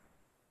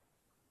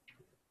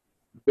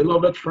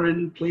Beloved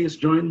friend, please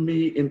join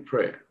me in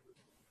prayer.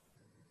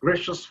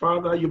 Gracious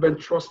Father, you've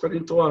entrusted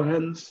into our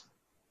hands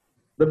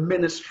the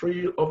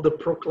ministry of the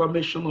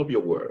proclamation of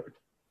your word.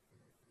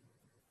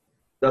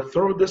 That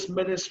through this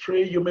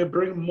ministry, you may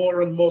bring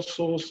more and more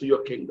souls to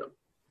your kingdom.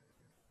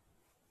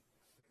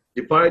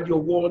 Divide your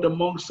word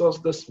amongst us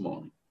this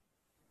morning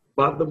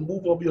by the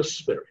move of your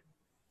spirit.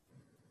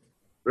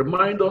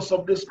 Remind us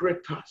of this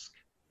great task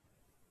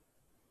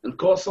and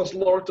cause us,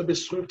 Lord, to be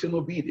swift in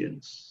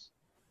obedience.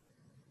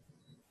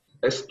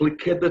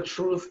 Explicate the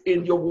truth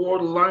in your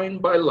word line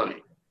by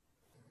line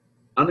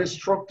and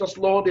instruct us,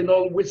 Lord, in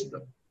all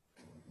wisdom,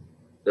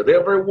 that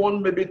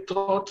everyone may be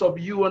taught of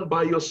you and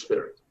by your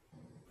spirit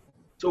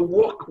to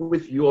walk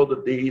with you all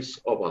the days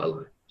of our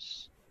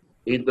lives.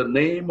 In the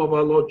name of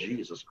our Lord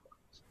Jesus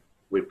Christ,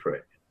 we pray.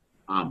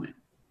 Amen.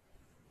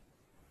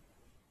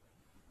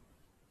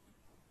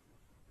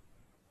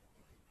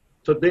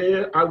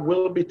 Today, I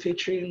will be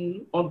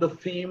teaching on the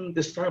theme,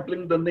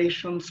 Discipling the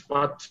Nations,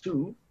 Part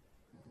 2.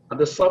 And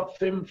the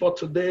sub-theme for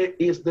today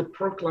is the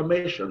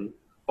proclamation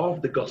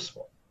of the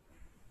gospel.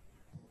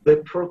 The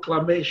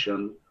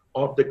proclamation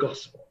of the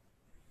gospel.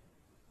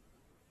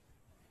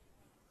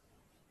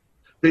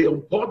 The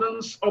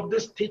importance of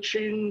this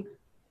teaching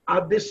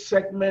at this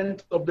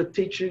segment of the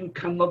teaching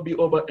cannot be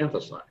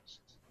overemphasized.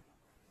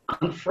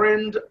 And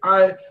friend,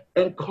 I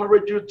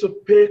encourage you to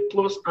pay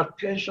close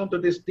attention to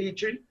this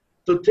teaching,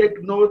 to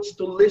take notes,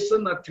 to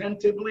listen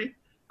attentively,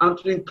 and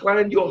to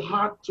incline your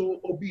heart to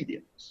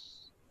obedience.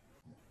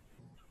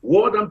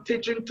 What I'm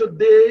teaching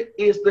today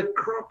is the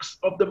crux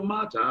of the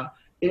matter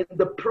in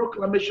the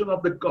proclamation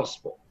of the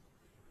gospel,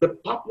 the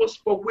purpose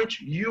for which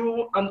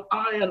you and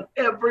I and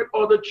every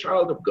other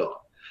child of God,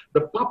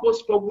 the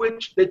purpose for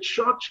which the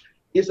church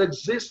is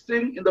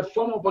existing in the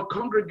form of a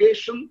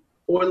congregation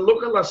or a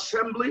local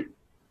assembly,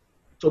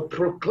 to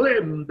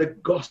proclaim the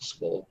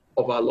gospel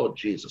of our Lord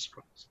Jesus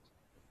Christ.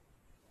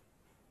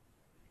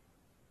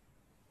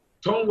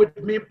 Turn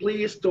with me,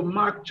 please, to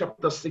Mark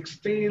chapter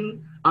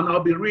 16, and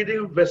I'll be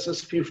reading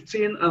verses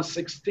 15 and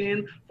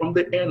 16 from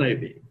the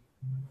NIV.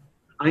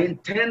 I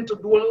intend to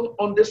dwell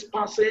on this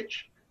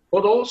passage,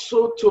 but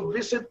also to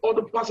visit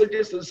other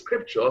passages in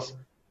scriptures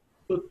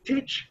to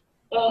teach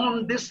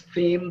on this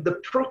theme, the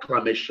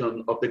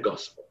proclamation of the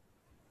gospel.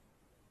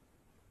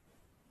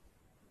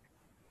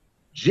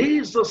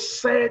 Jesus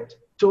said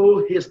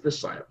to his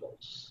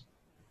disciples,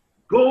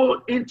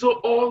 "Go into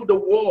all the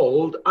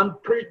world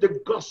and preach the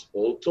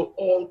gospel to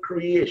all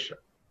creation.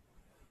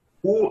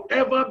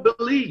 Whoever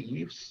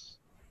believes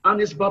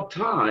and is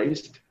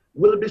baptized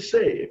will be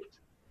saved,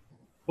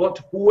 but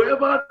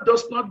whoever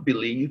does not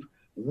believe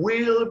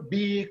will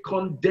be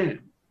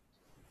condemned."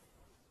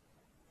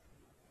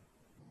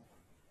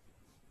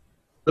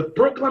 The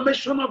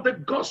proclamation of the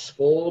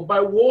gospel, by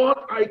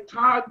what I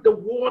tag the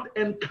word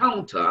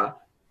encounter,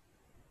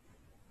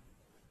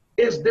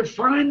 is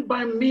defined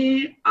by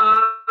me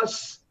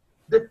as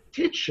the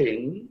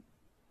teaching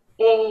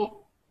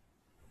or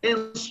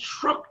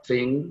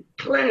instructing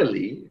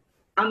clearly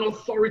and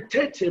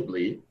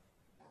authoritatively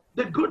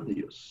the good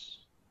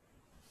news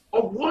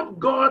of what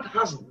God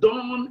has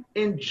done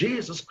in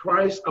Jesus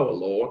Christ our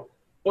Lord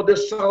for the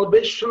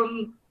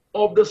salvation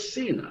of the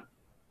sinner,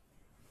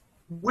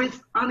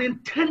 with an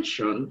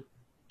intention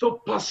to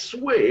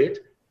persuade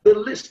the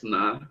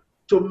listener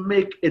to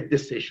make a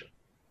decision.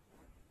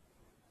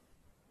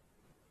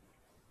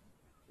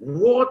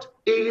 What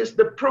is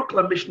the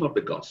proclamation of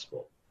the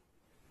gospel?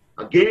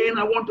 Again,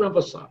 I want to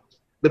emphasize,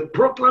 the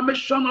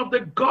proclamation of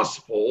the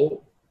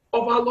gospel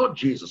of our Lord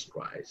Jesus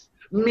Christ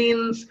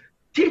means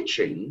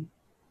teaching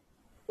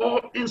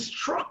or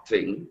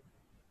instructing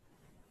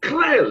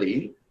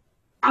clearly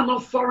and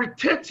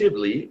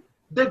authoritatively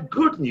the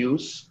good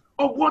news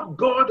of what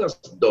God has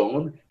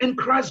done in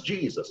Christ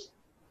Jesus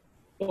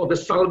for the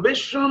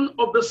salvation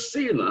of the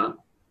sinner.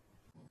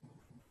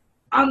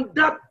 And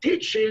that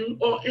teaching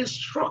or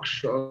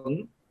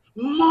instruction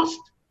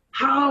must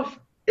have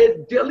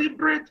a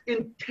deliberate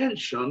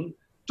intention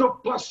to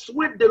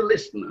persuade the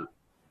listener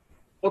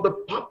for the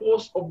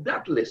purpose of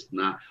that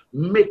listener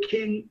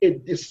making a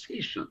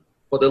decision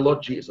for the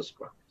Lord Jesus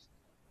Christ.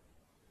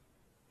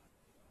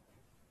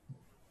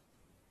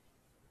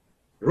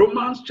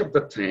 Romans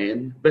chapter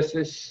 10,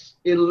 verses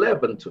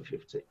 11 to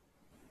 15.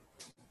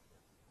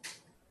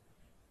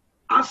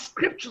 As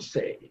scripture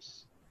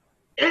says,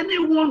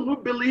 anyone who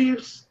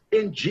believes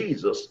in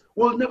Jesus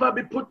will never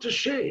be put to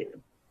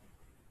shame.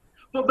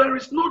 For there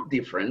is no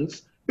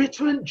difference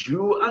between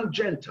Jew and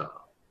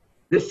Gentile.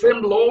 The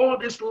same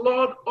Lord is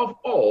Lord of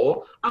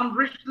all and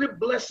richly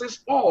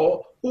blesses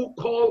all who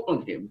call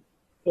on him.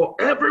 For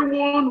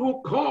everyone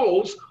who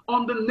calls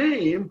on the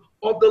name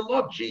of the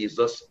Lord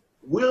Jesus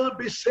will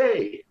be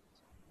saved.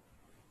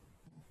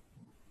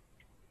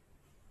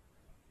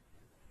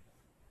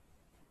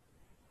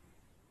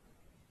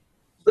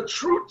 The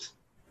truth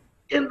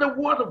in the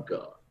Word of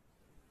God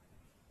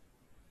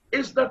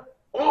is that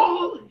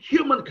all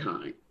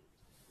humankind,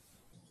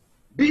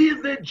 be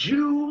they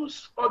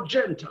Jews or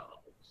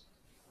Gentiles,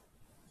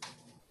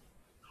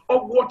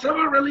 of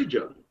whatever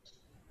religion,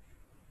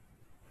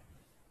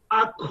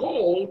 are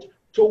called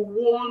to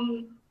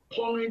one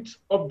point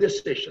of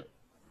decision: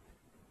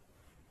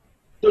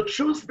 to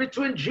choose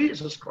between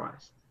Jesus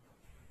Christ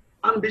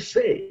and be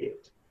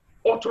saved,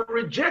 or to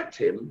reject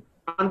him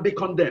and be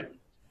condemned.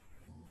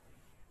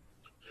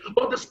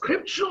 But the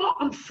scripture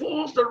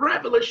unfolds the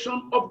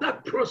revelation of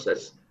that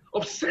process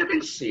of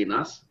saving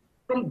sinners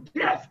from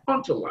death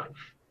unto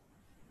life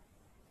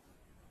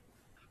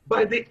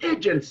by the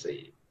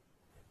agency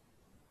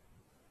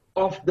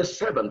of the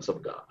servants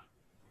of God.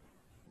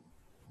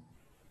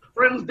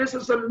 Friends, this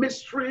is a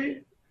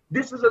mystery.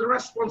 This is a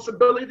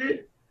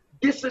responsibility.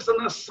 This is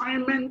an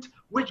assignment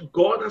which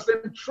God has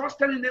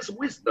entrusted in his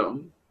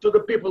wisdom to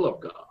the people of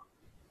God.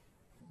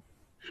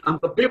 And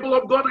the people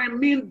of God, I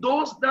mean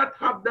those that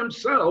have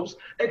themselves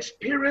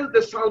experienced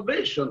the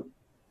salvation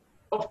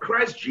of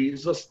Christ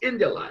Jesus in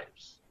their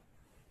lives.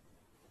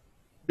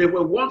 They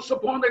were once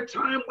upon a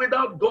time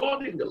without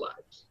God in their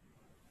lives,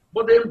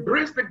 but they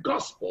embraced the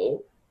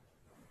gospel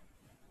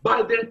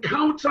by the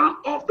encounter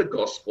of the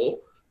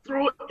gospel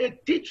through a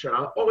teacher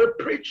or a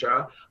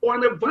preacher or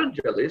an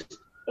evangelist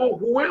or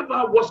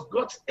whoever was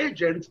God's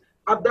agent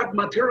at that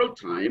material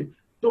time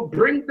to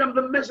bring them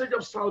the message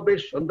of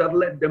salvation that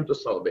led them to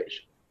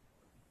salvation.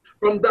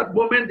 From that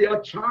moment, they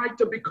are tried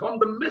to become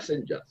the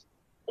messengers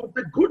of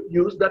the good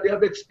news that they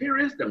have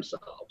experienced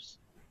themselves,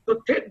 to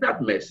take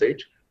that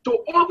message to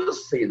other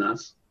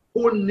sinners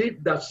who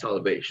need that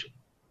salvation.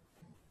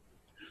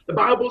 The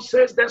Bible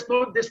says there's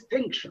no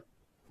distinction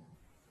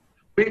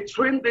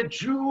between the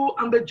Jew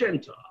and the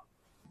Gentile.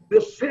 The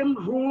same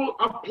rule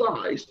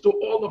applies to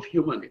all of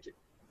humanity.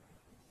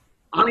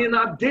 And in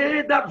our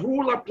day, that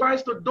rule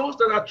applies to those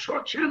that are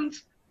churchians,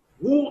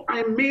 who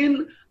I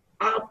mean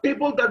are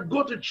people that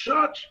go to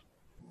church.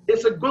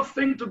 It's a good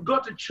thing to go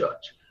to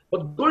church,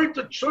 but going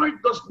to church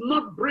does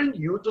not bring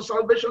you to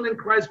salvation in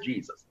Christ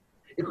Jesus.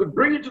 It could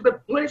bring you to the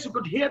place you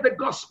could hear the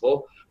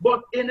gospel,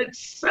 but in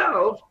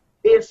itself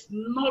is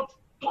not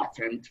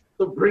potent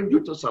to bring you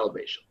to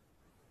salvation.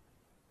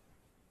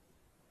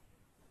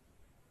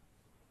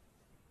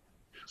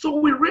 So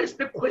we raise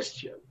the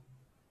question,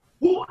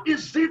 who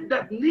is it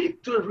that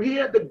need to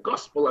hear the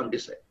gospel and be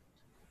saved?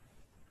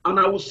 And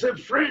I will say,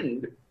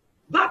 friend,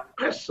 that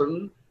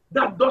person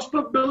that does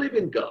not believe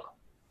in God,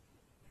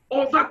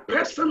 or that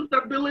person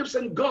that believes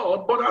in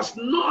God but has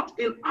not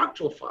in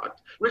actual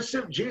fact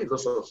received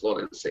Jesus as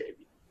Lord and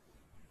Savior.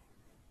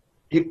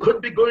 He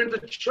could be going to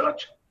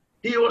church.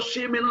 He or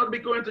she may not be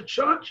going to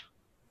church.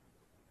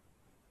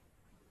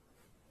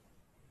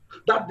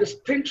 That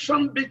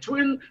distinction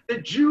between the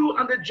Jew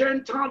and the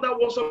Gentile that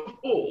was of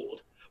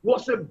old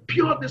was a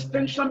pure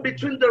distinction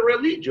between the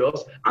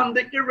religious and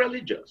the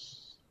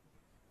irreligious.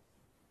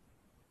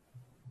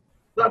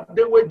 That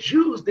they were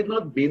Jews did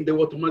not mean they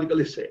were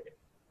automatically saved.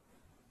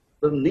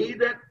 They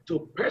needed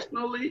to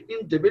personally,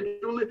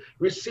 individually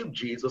receive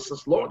Jesus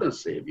as Lord and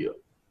Savior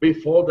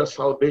before the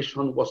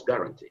salvation was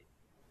guaranteed.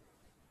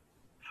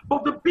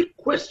 But the big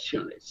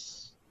question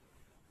is,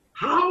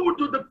 how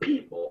do the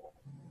people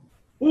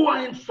who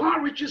are in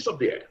far reaches of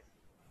the earth,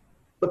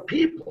 the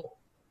people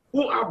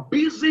who are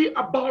busy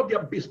about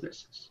their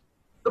businesses,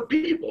 the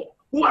people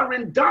who are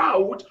in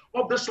doubt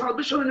of the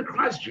salvation in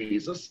Christ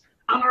Jesus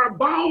and are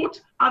about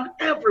and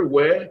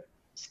everywhere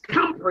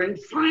scampering,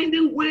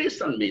 finding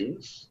ways and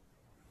means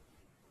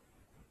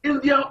in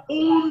their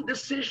own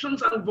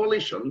decisions and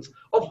volitions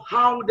of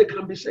how they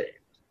can be saved,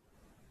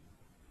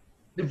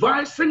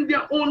 devising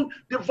their own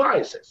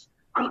devices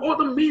and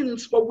other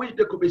means for which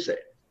they could be saved,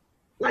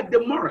 like the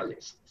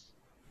moralists,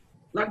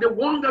 like the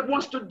one that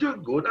wants to do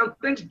good and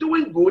thinks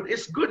doing good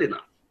is good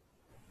enough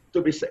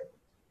to be saved.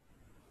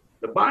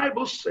 The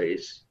Bible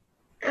says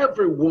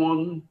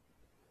everyone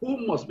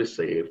who must be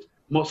saved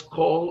must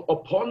call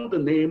upon the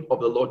name of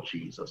the Lord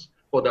Jesus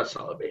for that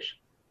salvation.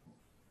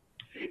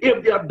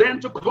 If they are then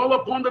to call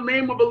upon the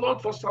name of the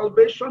Lord for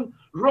salvation,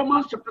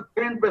 Romans chapter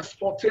 10 verse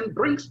 14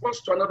 brings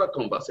us to another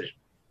conversation.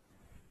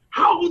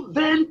 How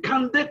then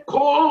can they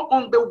call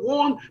on the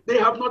one they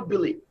have not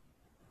believed?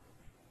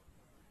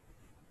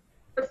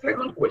 The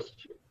second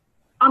question.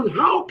 And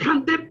how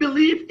can they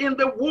believe in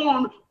the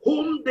one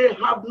whom they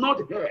have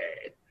not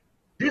heard?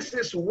 This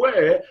is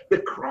where the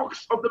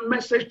crux of the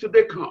message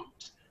today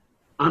comes.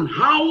 And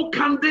how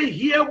can they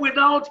hear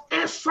without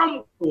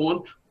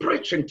someone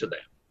preaching to them?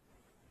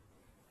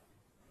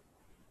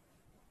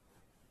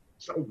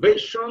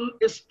 Salvation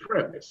is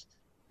premised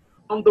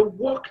on the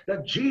work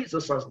that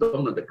Jesus has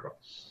done on the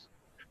cross.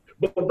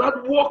 But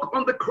that work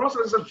on the cross,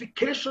 as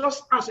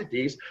efficacious as it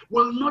is,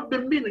 will not be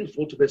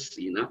meaningful to the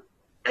sinner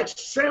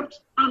except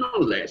and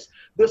unless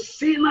the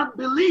sinner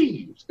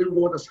believes in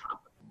what has happened.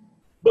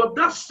 But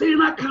that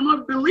sinner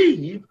cannot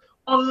believe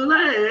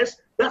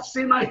unless that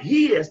sinner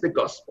hears the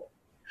gospel.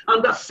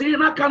 And the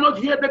sinner cannot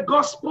hear the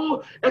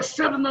gospel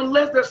except and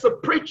unless there's a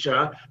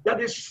preacher that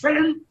is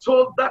sent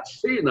to that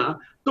sinner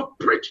to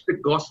preach the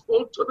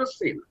gospel to the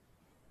sinner.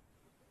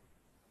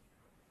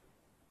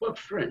 But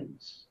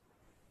friends,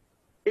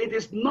 it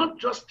is not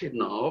just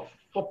enough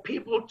for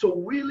people to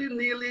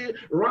willy-nilly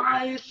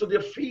rise to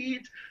their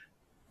feet,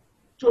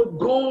 to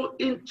go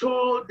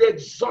into the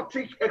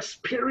exotic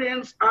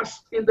experience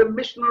as in the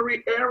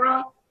missionary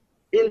era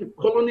in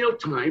colonial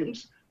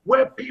times,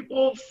 where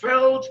people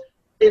felt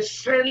a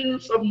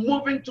sense of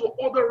moving to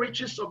other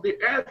reaches of the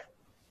earth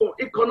for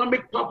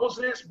economic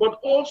purposes, but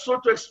also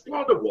to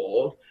explore the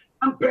world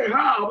and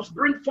perhaps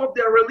bring forth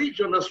their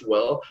religion as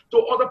well to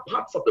other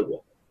parts of the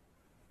world.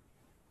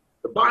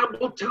 The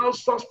Bible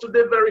tells us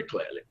today very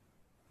clearly,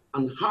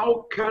 and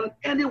how can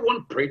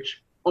anyone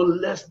preach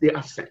unless they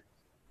are sent?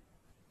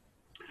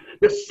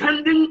 The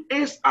sending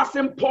is as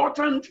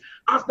important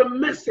as the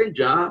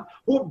messenger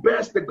who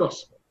bears the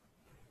gospel.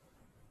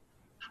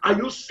 Are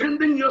you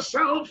sending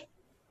yourself?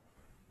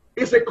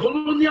 Is a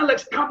colonial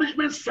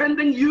establishment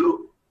sending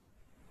you?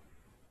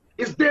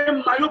 Is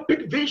there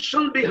myopic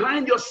vision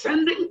behind your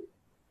sending?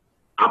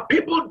 Are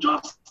people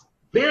just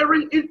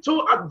veering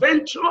into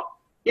adventure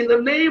in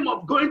the name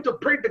of going to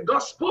preach the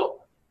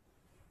gospel?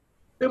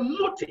 The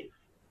motive,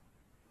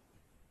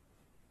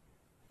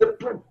 the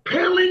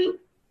propelling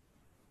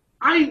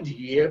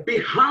idea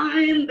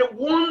behind the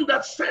one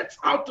that sets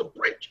out to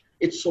preach,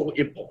 it's so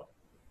important.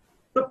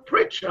 The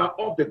preacher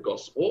of the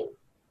gospel,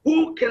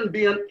 who can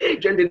be an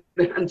agent in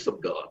the hands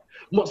of God,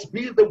 must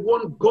be the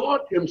one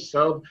God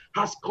himself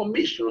has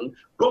commissioned,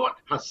 God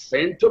has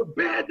sent to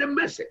bear the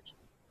message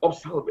of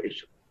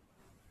salvation.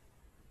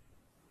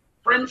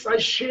 Friends, I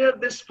share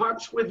these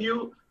facts with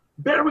you,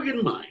 bearing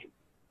in mind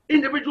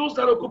individuals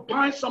that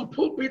occupy some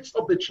pulpits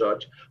of the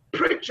church,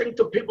 preaching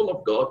to people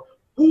of God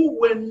who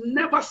were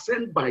never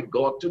sent by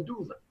God to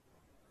do that.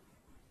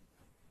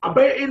 I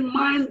bear in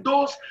mind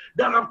those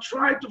that have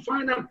tried to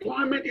find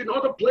employment in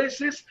other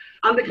places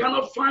and they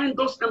cannot find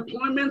those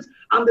employments,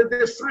 and they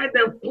decide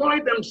to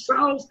employ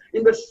themselves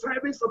in the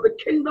service of the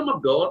kingdom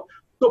of God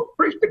to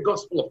preach the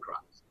gospel of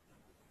Christ.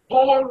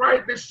 Paul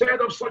rightly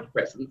said of such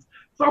persons,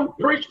 some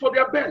preach for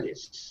their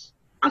bellies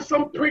and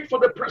some preach for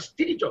the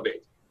prestige of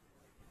it.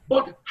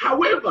 But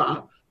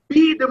however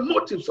be the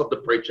motives of the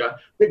preacher,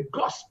 the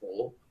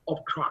gospel of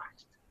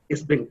Christ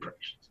is being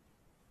preached.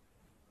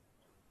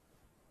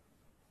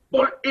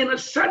 But in a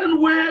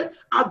certain way,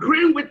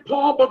 agreeing with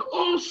Paul, but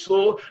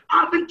also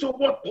adding to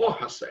what Paul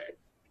has said,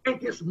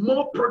 it is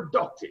more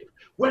productive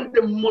when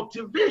the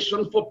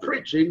motivation for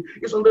preaching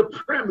is on the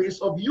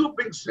premise of you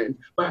being sent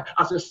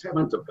as a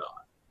servant of God.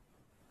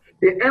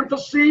 The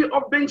emphasis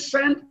of being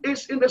sent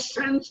is in the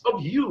sense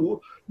of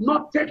you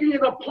not taking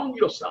it upon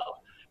yourself,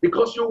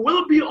 because you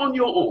will be on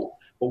your own.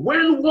 But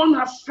when one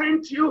has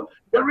sent you,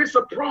 there is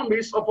a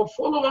promise of a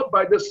follow-up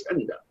by the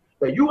sender,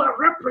 that you are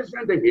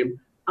representing him,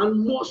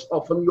 and most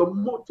often your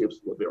motives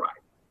will be right.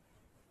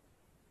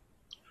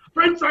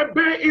 Friends, I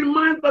bear in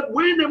mind that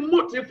when the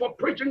motive for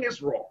preaching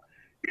is wrong,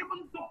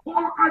 even though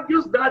Paul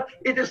argues that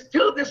it is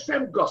still the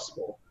same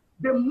gospel,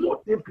 the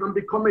motive can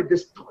become a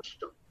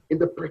distortion in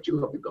the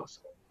preaching of the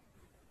gospel.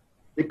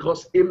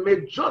 Because it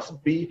may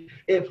just be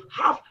a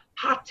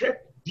half-hearted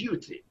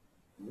duty,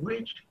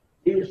 which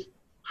is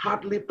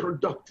hardly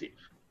productive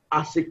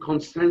as it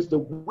concerns the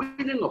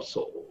winning of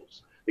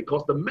souls,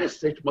 because the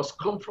message must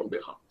come from the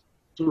heart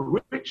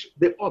to reach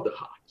the other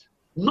heart,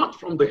 not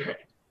from the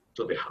head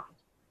to the heart.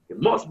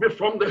 It must be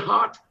from the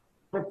heart,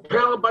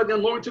 propelled by the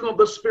anointing of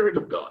the Spirit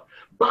of God,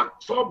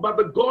 backed up by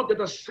the God that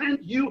has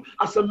sent you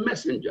as a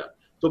messenger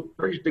to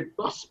preach the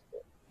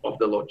gospel of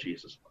the Lord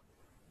Jesus Christ.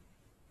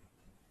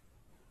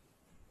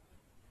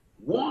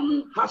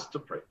 One has to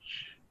preach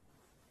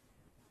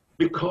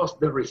because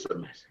there is a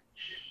message.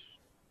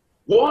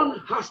 One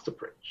has to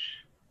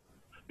preach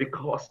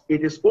because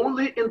it is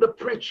only in the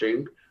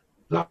preaching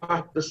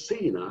that the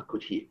sinner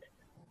could hear.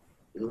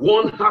 And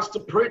one has to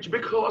preach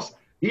because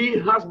he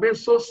has been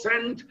so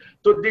sent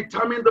to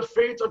determine the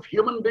fate of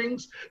human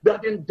beings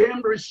that in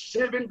them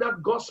receiving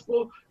that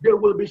gospel, they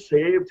will be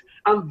saved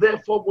and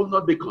therefore will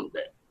not be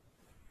condemned.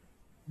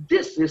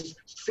 This is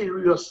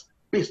serious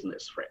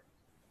business, friend.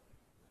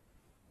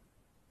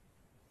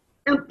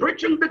 In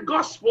preaching the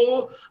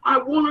gospel, I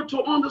wanted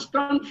to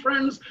understand,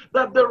 friends,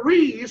 that there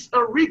is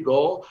a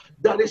rigor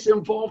that is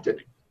involved in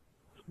it.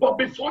 But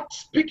before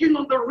speaking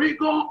on the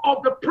rigor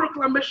of the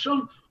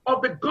proclamation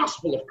of the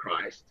gospel of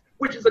Christ,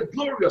 which is a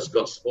glorious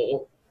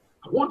gospel,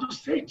 I want to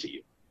say to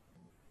you,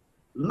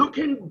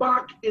 looking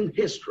back in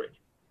history,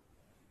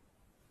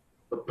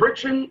 the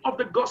preaching of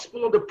the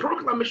gospel, or the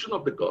proclamation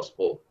of the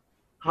gospel,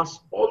 has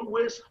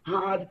always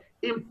had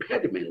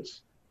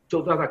impediments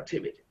to that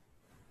activity.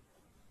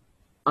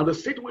 And the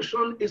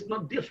situation is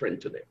not different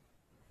today.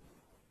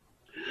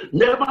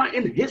 Never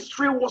in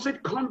history was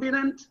it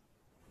convenient.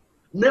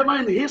 Never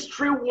in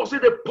history was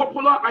it a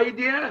popular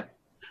idea.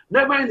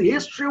 Never in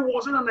history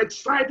was it an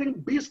exciting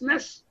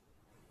business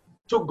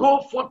to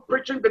go forth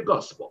preaching the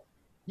gospel.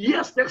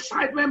 Yes, the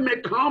excitement may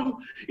come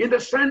in the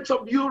sense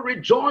of you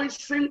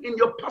rejoicing in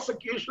your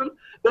persecution,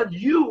 that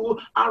you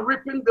are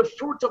reaping the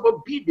fruit of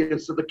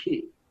obedience to the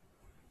King.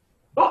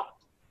 But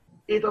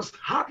it has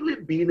hardly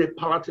been a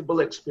palatable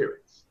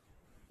experience.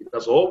 It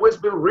has always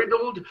been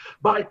riddled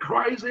by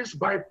crisis,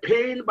 by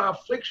pain, by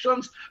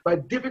afflictions, by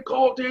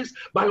difficulties,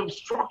 by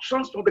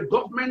obstructions for the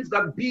governments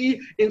that be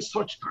in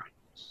such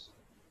times.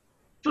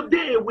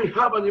 Today we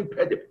have an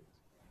impediment,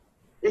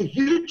 a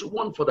huge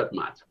one for that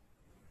matter.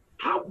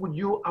 How would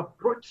you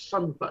approach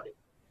somebody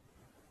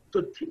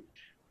to teach,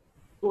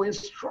 to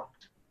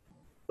instruct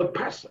the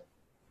person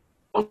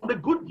on the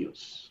good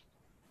news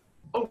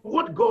of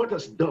what God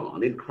has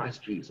done in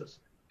Christ Jesus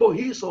for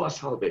his or her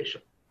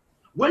salvation?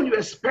 When you're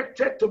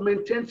expected to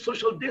maintain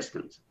social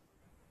distance,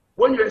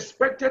 when you're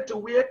expected to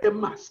wear a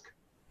mask,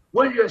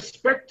 when you're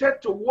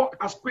expected to walk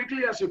as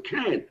quickly as you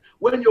can,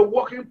 when you're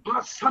walking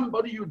past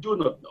somebody you do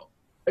not know,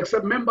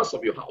 except members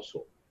of your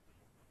household.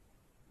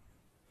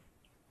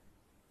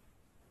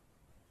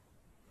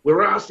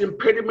 Whereas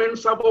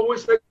impediments have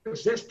always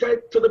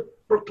existed to the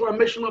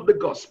proclamation of the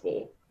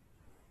gospel,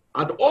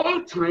 at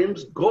all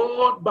times,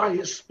 God, by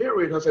his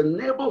Spirit, has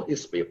enabled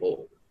his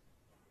people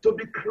to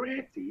be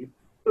creative,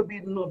 to be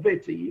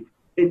innovative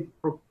in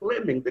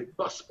proclaiming the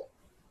gospel.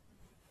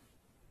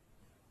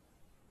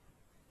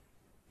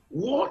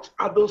 What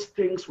are those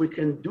things we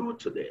can do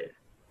today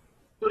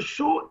to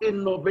show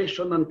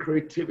innovation and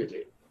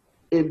creativity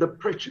in the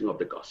preaching of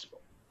the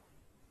gospel?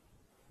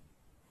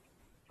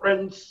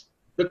 Friends,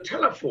 the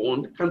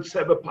telephone can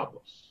serve a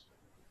purpose.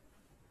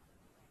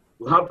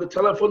 You have the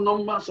telephone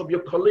numbers of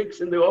your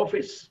colleagues in the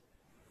office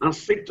and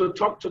seek to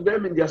talk to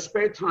them in their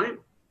spare time.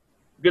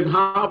 You can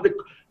have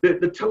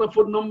the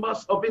telephone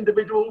numbers of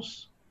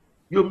individuals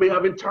you may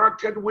have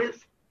interacted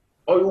with,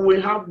 or you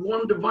may have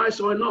one device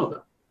or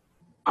another.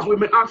 As we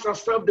may ask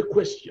ourselves the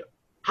question,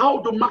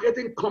 how do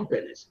marketing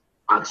companies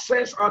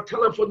access our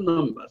telephone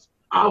numbers,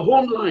 our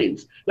home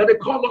lines, that they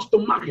call us to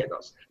market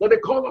us, that they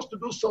call us to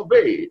do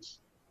surveys?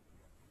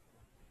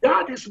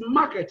 That is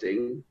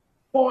marketing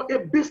for a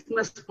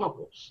business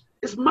purpose.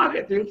 It's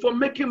marketing for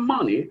making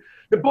money,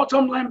 the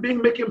bottom line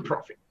being making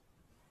profit.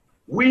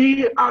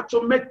 We are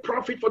to make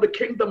profit for the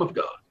kingdom of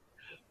God.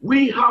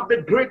 We have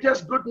the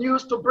greatest good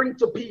news to bring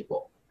to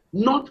people.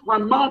 Not the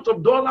amount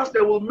of dollars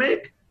they will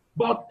make,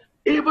 but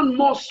even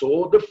more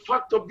so, the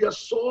fact of their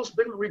souls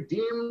being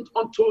redeemed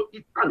unto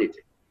eternity.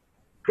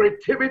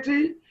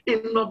 Creativity,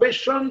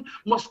 innovation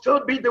must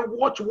still be the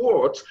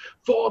watchwords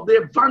for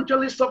the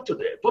evangelists of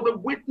today, for the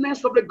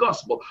witness of the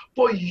gospel,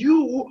 for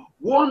you,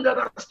 one that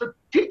has to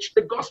teach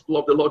the gospel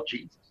of the Lord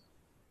Jesus.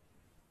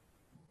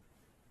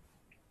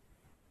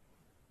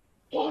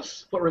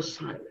 Pause for a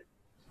silence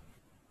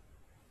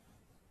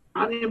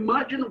and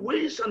imagine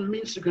ways and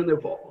means you can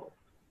evolve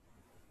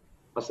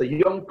as a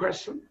young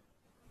person,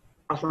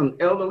 as an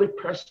elderly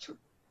person.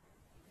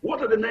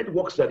 What are the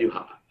networks that you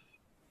have?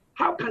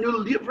 How can you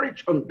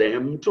leverage on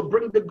them to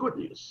bring the good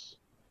news?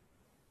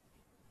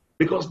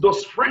 Because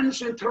those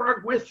friends you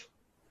interact with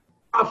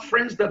are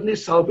friends that need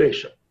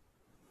salvation.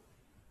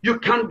 You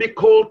can't be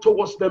cold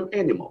towards them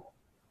anymore.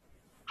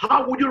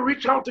 How would you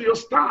reach out to your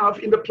staff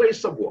in the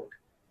place of work?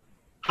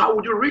 How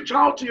would you reach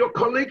out to your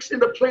colleagues in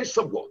the place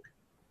of work?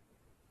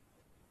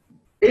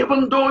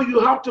 Even though you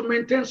have to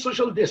maintain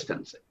social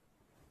distancing,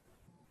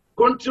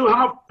 going to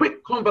have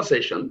quick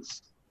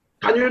conversations,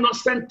 can you not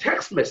send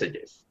text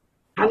messages?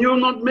 Can you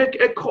not make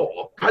a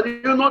call?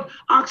 Can you not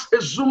ask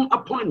a Zoom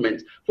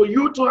appointment for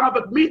you to have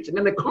a meeting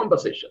and a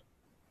conversation?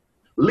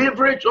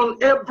 Leverage on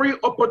every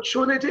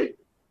opportunity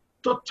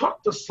to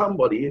talk to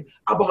somebody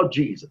about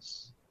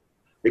Jesus.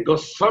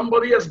 Because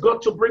somebody has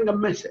got to bring a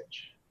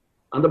message.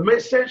 And the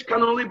message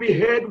can only be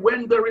heard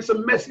when there is a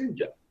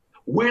messenger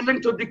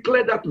willing to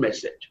declare that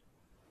message.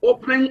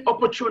 Opening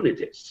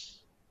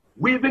opportunities.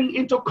 Weaving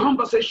into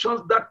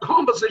conversations, that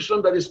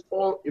conversation that is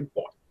all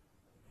important.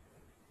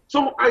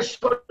 So I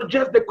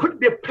suggest there could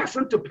be a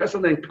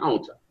person-to-person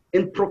encounter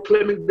in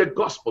proclaiming the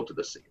gospel to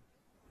the sick.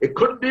 It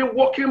could be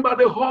walking by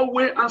the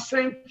hallway and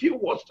saying a few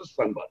words to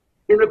somebody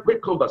in a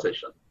quick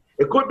conversation.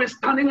 It could be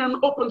standing in an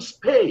open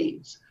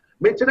space,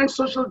 maintaining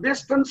social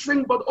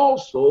distancing, but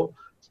also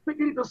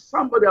speaking to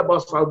somebody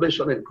about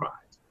salvation in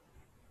Christ.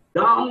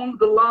 Down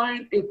the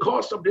line, in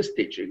course of this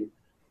teaching,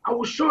 I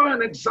will show you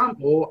an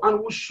example and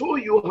will show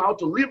you how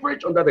to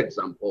leverage on that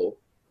example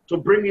to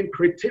bring in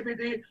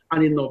creativity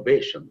and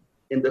innovation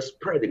in the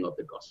spreading of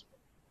the gospel.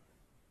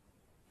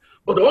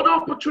 But other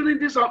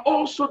opportunities are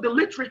also the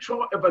literature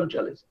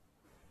evangelism,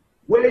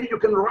 where you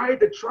can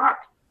write a track,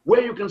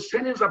 where you can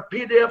send it as a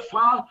PDF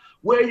file,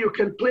 where you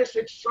can place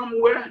it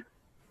somewhere.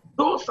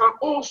 Those are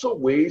also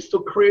ways to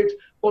create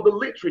for the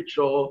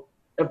literature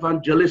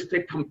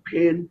evangelistic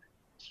campaign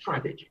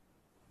strategy.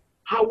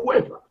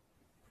 However,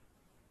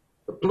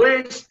 the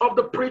place of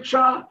the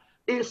preacher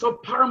is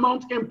of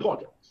paramount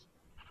importance.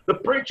 The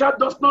preacher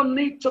does not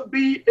need to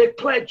be a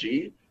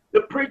clergy.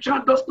 The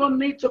preacher does not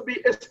need to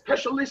be a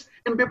specialist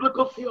in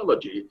biblical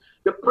theology.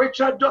 The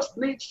preacher just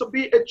needs to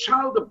be a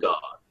child of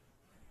God.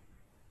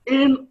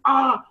 In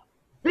our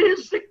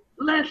basic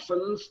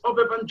lessons of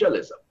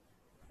evangelism,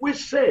 we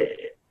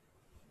say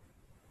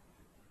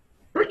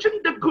preaching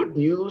the good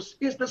news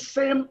is the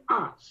same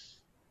as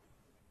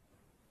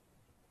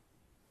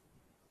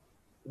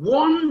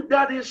one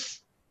that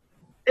is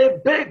a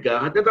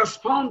beggar that has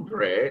found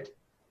bread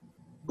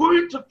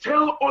going to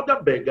tell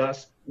other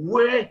beggars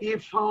where he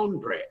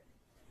found bread.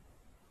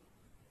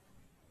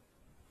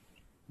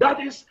 That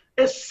is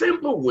a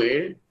simple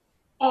way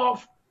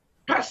of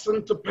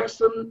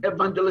person-to-person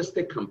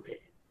evangelistic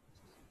campaign,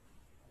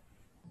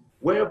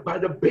 where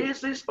on the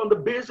basis,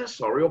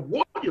 of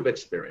what you've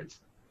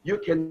experienced, you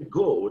can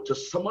go to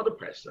some other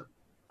person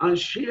and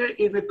share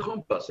in a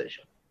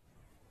conversation.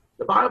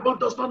 The Bible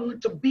does not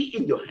need to be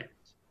in your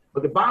hands,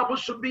 but the Bible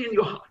should be in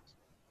your heart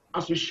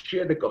as you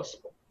share the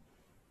gospel.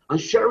 And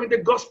sharing the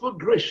gospel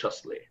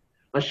graciously,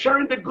 and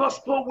sharing the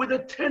gospel with a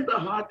tender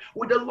heart,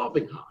 with a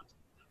loving heart,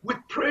 with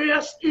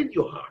prayers in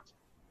your heart,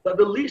 that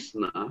the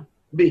listener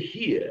may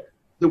hear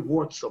the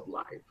words of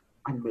life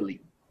and may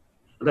live,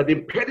 and that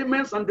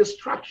impediments and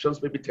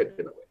distractions may be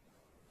taken away.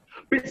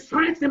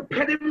 Besides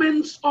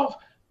impediments of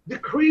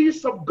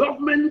decrees of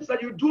governments,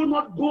 that you do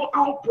not go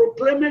out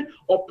proclaiming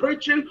or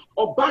preaching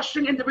or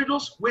bashing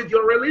individuals with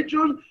your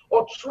religion,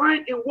 or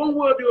trying in one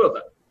way or the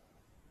other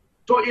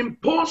to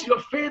impose your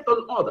faith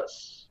on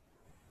others.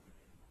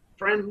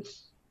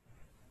 Friends,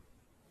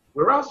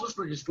 whereas those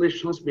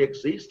legislations may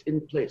exist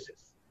in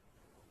places,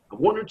 I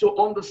want you to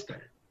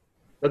understand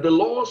that the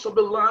laws of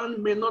the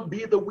land may not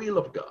be the will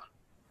of God.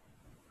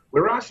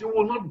 Whereas you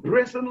will not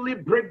brazenly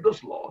break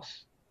those laws,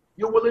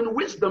 you will in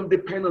wisdom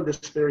depend on the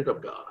Spirit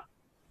of God.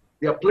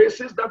 There are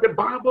places that the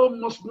Bible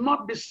must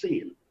not be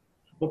seen,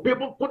 but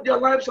people put their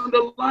lives on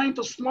the line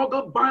to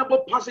smuggle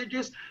Bible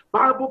passages,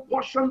 Bible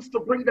portions, to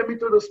bring them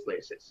into those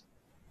places.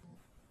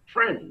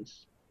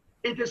 Friends,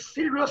 it is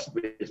serious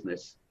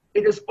business.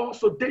 It is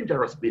also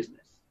dangerous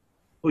business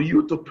for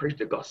you to preach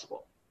the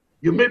gospel.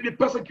 You may be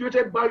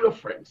persecuted by your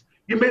friends.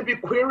 You may be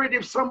queried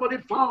if somebody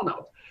found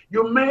out.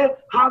 You may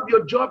have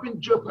your job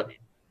in jeopardy.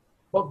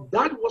 But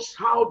that was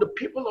how the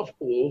people of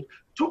old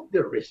took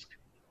the risk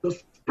to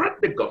spread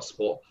the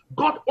gospel.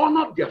 God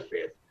honored their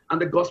faith,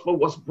 and the gospel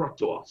was brought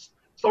to us.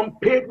 Some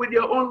paid with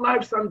their own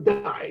lives and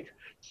died.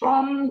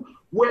 Some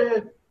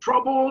were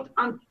troubled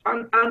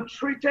and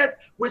treated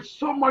with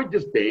so much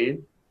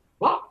disdain,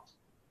 but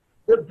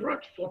they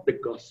brought forth the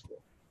gospel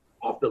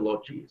of the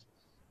Lord Jesus,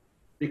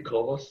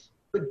 because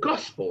the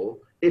gospel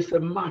is a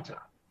matter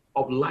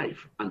of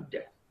life and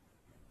death.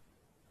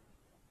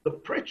 The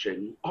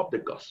preaching of the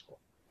gospel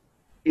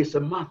is a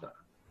matter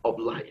of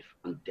life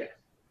and death.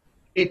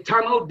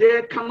 Eternal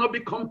death cannot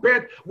be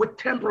compared with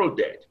temporal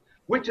death,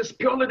 which is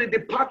purely the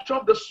departure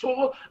of the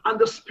soul and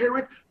the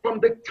spirit from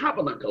the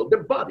tabernacle, the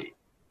body.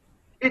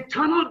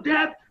 Eternal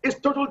death is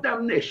total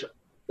damnation.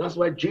 That's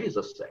why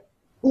Jesus said,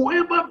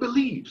 whoever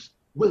believes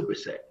will be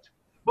saved,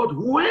 but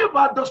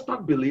whoever does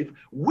not believe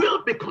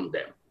will be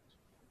condemned.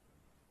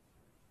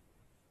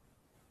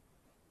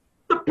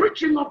 The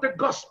preaching of the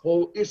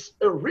gospel is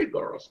a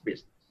rigorous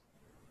business.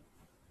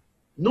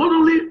 Not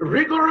only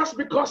rigorous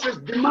because it's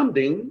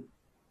demanding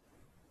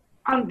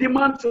and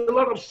demands a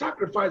lot of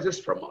sacrifices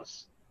from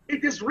us.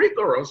 It is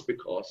rigorous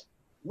because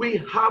we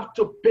have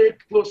to pay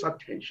close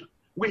attention.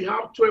 We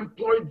have to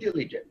employ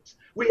diligence.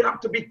 We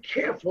have to be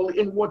careful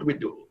in what we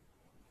do.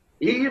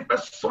 If a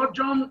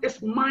surgeon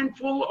is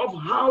mindful of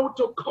how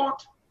to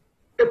cut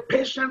a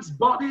patient's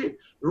body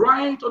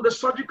right on the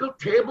surgical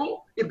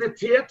table in the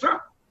theater,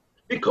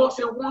 because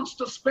he wants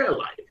to spare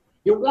life,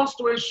 he wants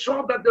to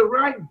ensure that the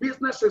right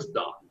business is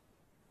done.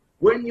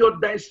 When you're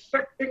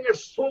dissecting a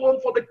soul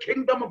for the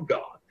kingdom of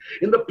God,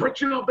 in the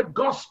preaching of the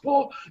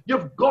gospel,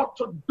 you've got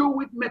to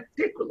do it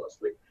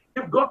meticulously.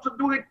 You've got to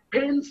do it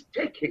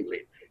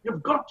painstakingly.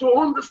 You've got to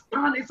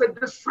understand it's a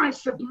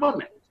decisive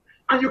moment,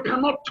 and you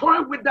cannot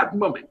toy with that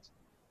moment,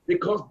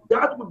 because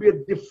that will be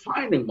a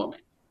defining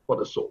moment for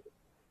the soul.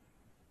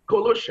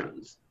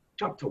 Colossians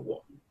chapter 1,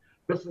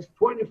 verses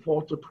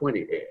 24 to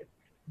 28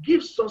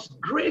 gives us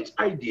great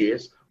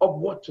ideas of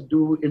what to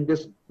do in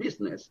this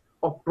business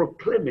of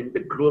proclaiming the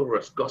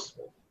glorious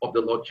gospel of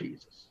the Lord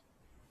Jesus.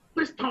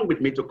 Please turn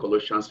with me to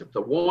Colossians chapter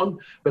 1,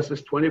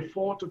 verses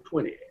 24 to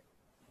 28.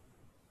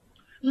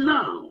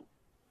 Now,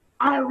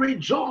 I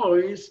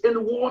rejoice in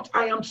what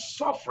I am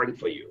suffering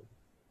for you.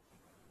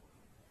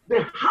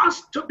 There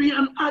has to be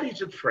an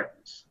attitude,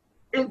 friends,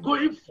 in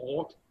going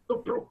forth to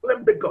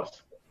proclaim the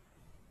gospel.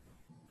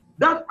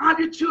 That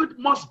attitude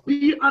must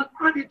be an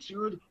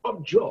attitude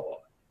of joy,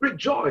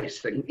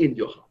 rejoicing in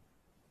your heart,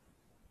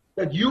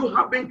 that you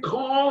have been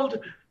called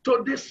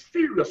to this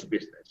serious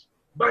business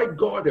by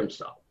God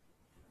himself.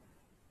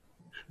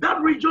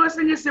 That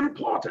rejoicing is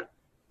important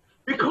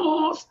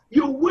because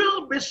you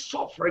will be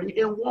suffering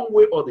in one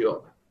way or the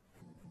other.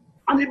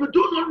 And if you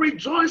do not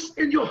rejoice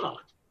in your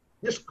heart,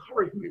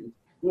 discouragement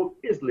will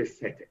easily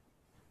set in.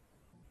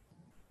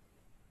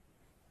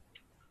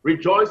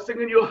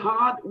 Rejoicing in your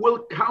heart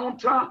will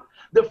counter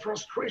the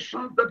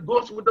frustration that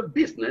goes with the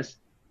business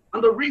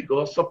and the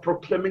rigors of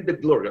proclaiming the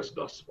glorious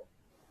gospel.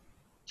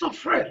 So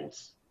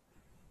friends,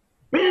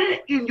 bear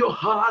in your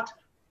heart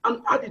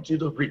an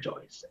attitude of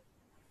rejoicing.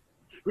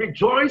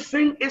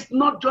 Rejoicing is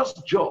not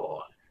just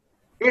joy.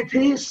 It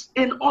is,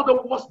 in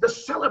other words, the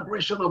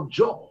celebration of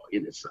joy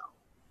in itself.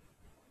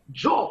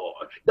 Joy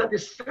that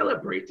is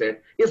celebrated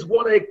is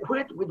what I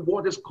equate with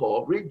what is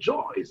called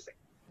rejoicing.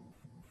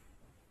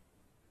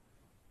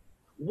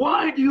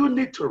 Why do you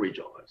need to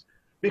rejoice?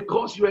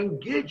 Because you're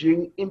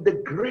engaging in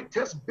the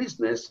greatest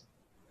business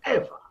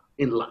ever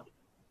in life.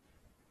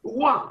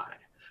 Why?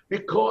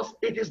 because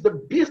it is the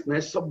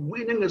business of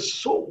winning a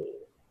soul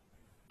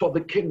for the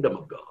kingdom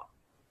of God,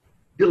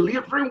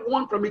 delivering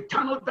one from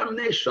eternal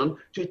damnation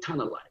to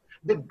eternal life.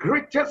 The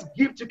greatest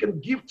gift you can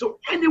give to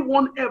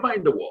anyone ever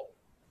in the world.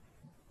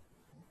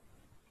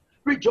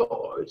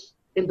 Rejoice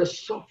in the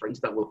sufferings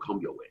that will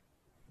come your way.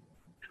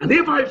 And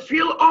if I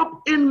feel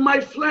up in my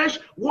flesh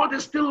what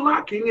is still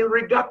lacking in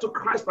regard to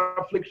Christ's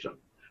affliction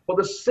for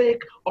the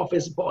sake of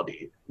his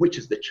body, which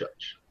is the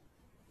church,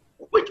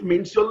 which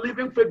means you're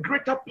living for a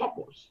greater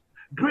purpose,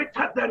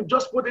 greater than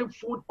just putting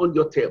food on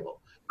your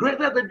table,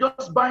 greater than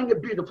just buying a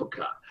beautiful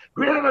car,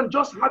 greater than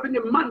just having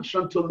a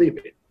mansion to live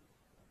in.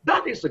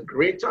 That is a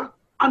greater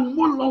and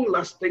more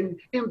long-lasting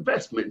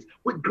investment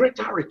with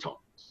greater returns.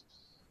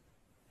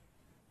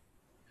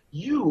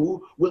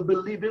 You will be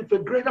living for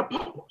greater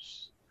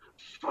purpose,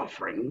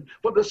 suffering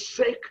for the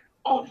sake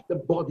of the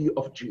body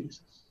of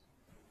Jesus,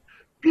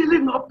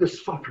 filling up the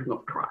suffering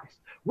of Christ,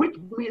 which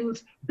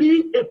means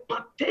being a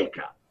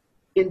partaker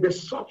in the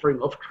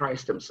suffering of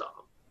Christ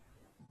himself.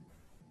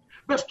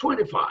 Verse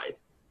 25,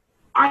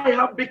 I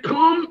have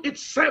become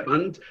its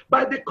servant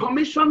by the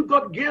commission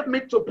God gave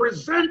me to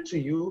present to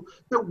you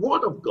the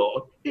word of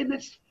God in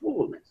its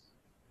fullness.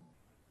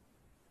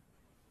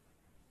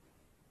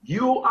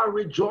 You are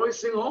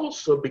rejoicing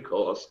also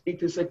because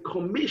it is a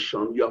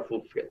commission you are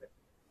fulfilling.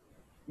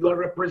 You are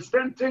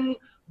representing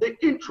the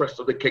interest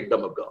of the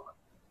kingdom of God.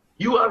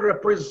 You are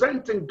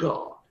representing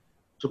God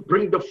to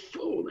bring the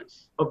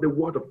fullness of the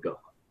word of God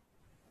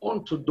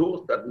unto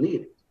those that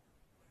need it.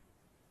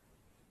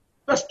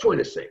 Verse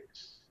 26.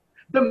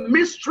 The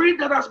mystery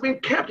that has been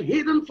kept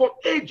hidden for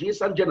ages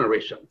and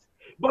generations,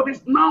 but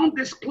is now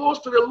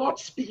disclosed to the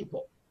Lord's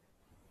people.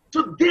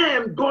 To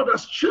them, God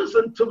has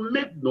chosen to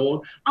make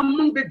known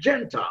among the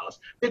Gentiles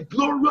the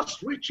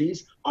glorious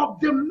riches of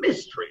the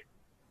mystery,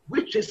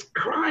 which is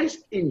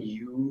Christ in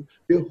you,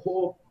 the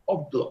hope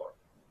of glory.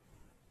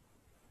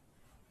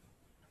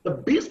 The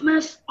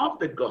business of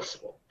the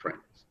gospel,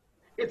 friends,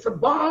 it's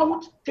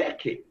about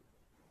taking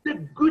the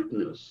good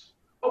news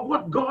of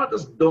what God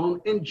has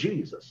done in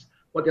Jesus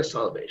for their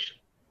salvation,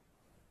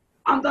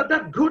 and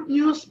that good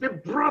news be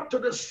brought to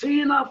the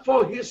sinner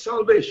for his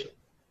salvation.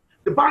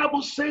 The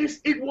Bible says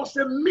it was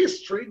a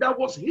mystery that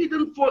was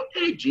hidden for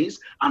ages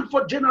and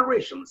for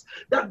generations,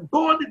 that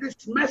God in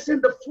His mercy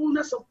in the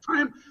fullness of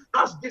time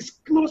has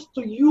disclosed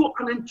to you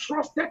and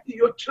entrusted to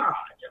your charge,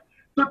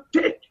 to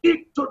take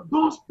it to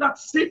those that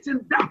sit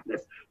in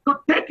darkness, to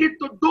take it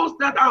to those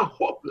that are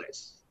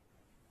hopeless.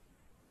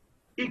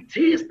 It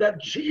is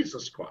that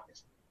Jesus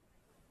Christ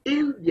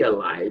in their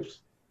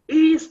lives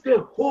is the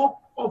hope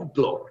of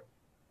glory.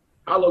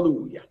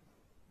 Hallelujah.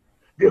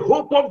 The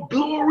hope of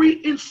glory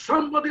in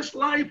somebody's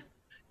life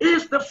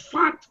is the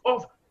fact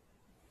of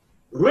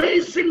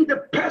raising the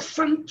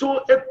person to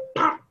a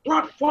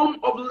platform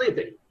of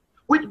living,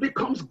 which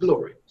becomes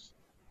glorious.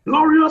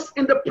 Glorious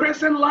in the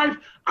present life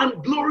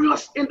and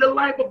glorious in the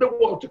life of the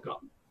world to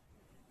come.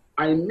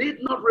 I need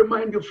not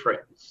remind you,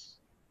 friends,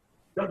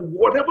 that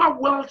whatever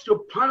wealth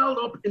you piled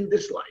up in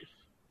this life,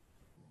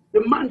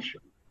 the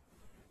mansion,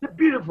 the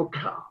beautiful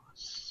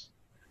cars,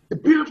 the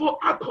beautiful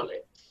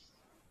accolades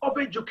of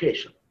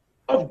education,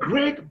 of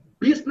great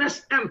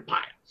business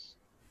empires,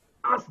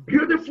 as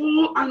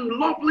beautiful and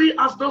lovely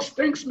as those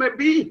things may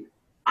be,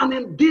 and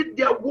indeed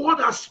they are worth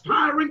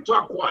aspiring to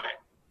acquire,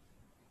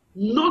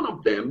 none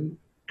of them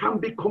can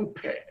be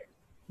compared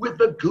with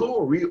the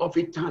glory of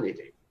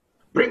eternity,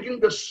 bringing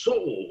the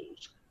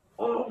souls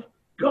of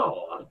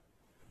God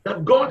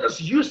that God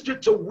has used you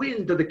to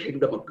win to the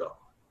kingdom of God.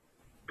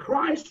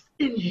 Christ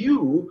in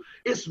you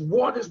is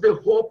what is the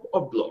hope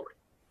of glory.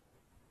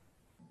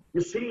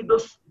 You see,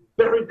 those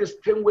very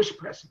distinguished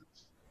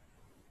persons,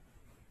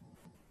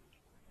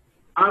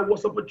 I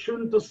was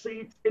opportune to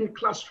see it in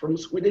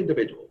classrooms with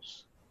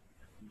individuals,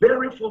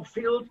 very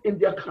fulfilled in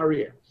their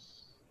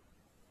careers,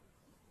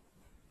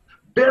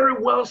 very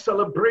well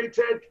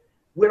celebrated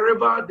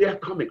wherever they are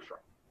coming from.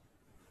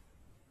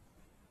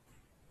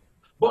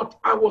 But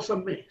I was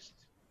amazed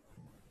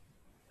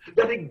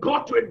that it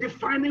got to a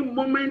defining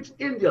moment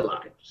in their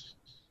lives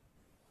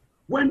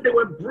when they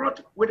were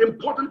brought with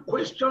important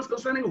questions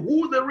concerning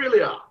who they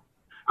really are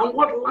and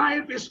what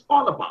life is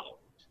all about.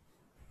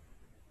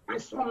 I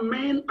saw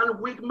men and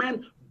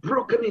women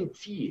broken in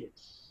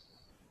tears.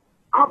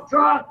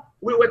 After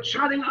we were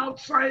chatting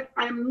outside,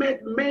 I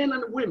met men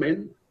and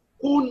women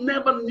who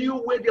never knew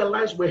where their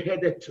lives were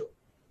headed to.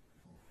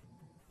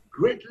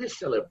 Greatly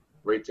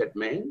celebrated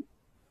men,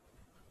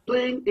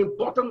 playing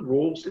important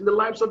roles in the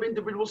lives of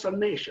individuals and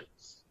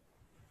nations,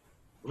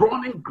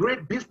 running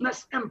great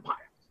business empires,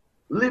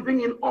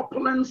 living in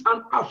opulence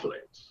and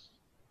affluence.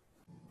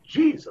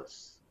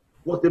 Jesus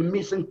was the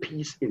missing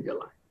piece in their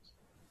lives.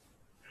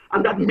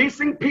 And that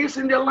missing piece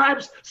in their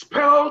lives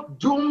spelled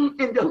doom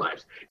in their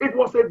lives. It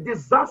was a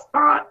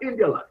disaster in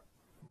their life.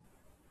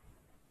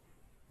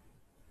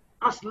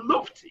 As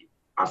lofty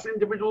as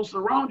individuals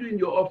around you in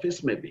your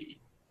office may be,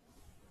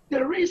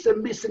 there is a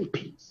missing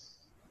piece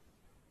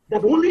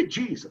that only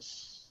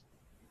Jesus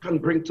can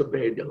bring to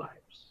bear in their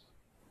lives.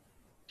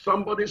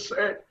 Somebody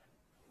said,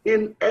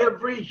 In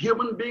every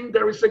human being,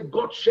 there is a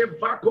God-shaped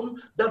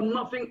vacuum that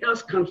nothing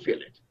else can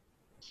fill it.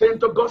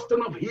 St.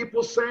 Augustine of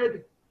Hippo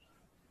said,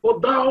 "For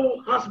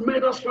thou hast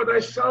made us for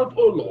thyself,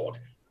 O Lord,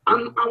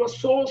 and our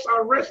souls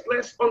are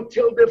restless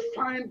until they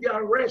find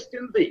their rest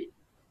in thee."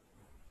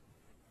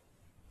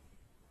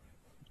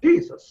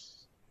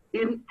 Jesus,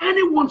 in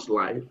anyone's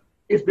life,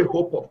 is the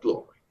hope of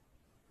glory.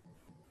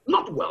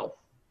 Not wealth,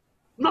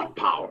 not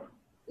power,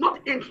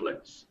 not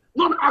influence,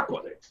 not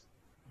accolades.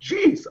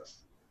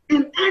 Jesus,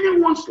 in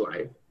anyone's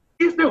life,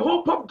 is the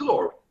hope of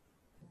glory.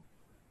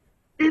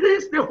 It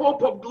is the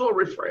hope of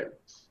glory,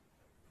 friends.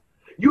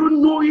 You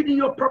know it in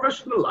your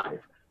professional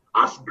life.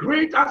 As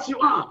great as you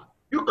are,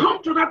 you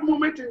come to that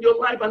moment in your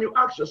life and you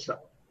ask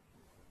yourself,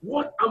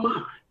 what am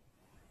I?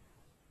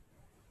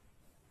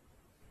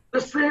 They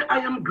say, I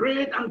am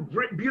great and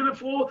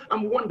beautiful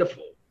and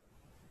wonderful.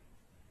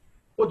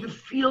 But you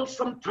feel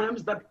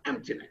sometimes that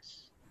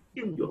emptiness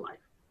in your life.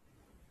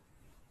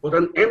 But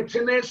an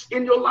emptiness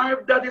in your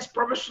life that is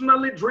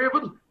professionally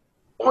driven,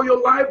 or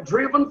your life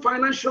driven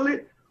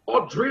financially,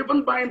 or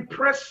driven by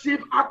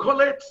impressive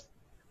accolades,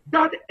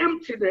 that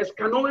emptiness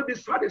can only be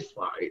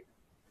satisfied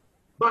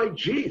by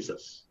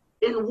Jesus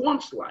in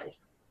one's life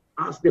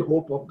as the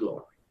hope of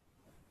glory.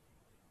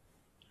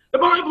 The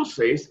Bible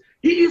says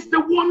he is the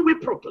one we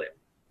proclaim.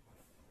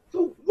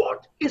 So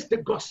what is the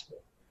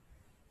gospel?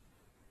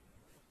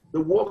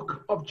 The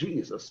work of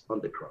Jesus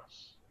on the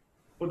cross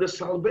for the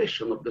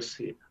salvation of the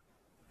sinner,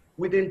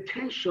 with the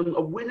intention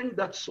of winning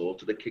that soul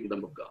to the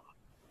kingdom of God.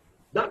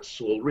 That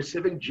soul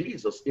receiving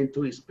Jesus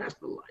into his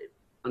personal life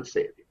and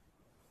saving him.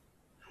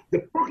 The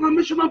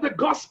proclamation of the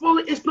gospel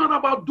is not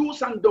about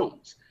do's and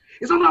don'ts.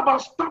 It's not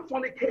about stop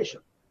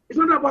fornication. It's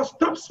not about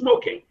stop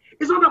smoking.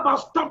 It's not about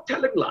stop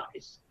telling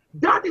lies.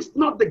 That is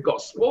not the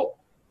gospel.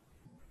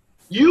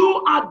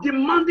 You are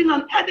demanding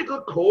an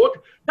ethical code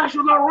that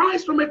should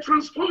arise from a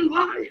transformed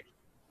life.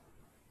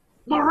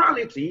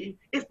 Morality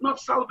is not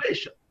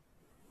salvation.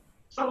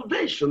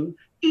 Salvation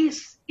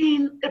is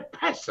in a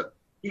person.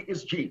 He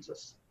is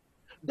Jesus.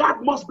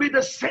 That must be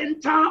the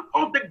center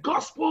of the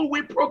gospel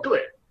we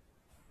proclaim.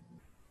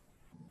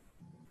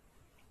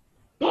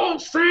 Paul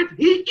said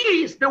he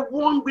is the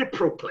one we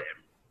proclaim.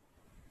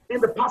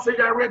 In the passage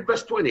I read,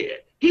 verse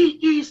 28,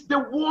 he is the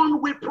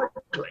one we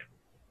proclaim.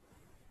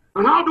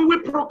 And how do we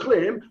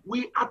proclaim?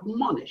 We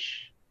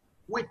admonish,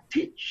 we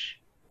teach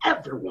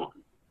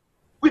everyone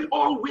with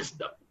all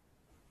wisdom,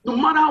 no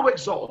matter how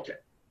exalted,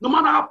 no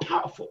matter how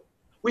powerful.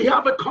 We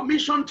have a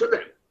commission to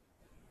them.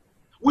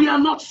 We are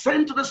not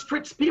sent to the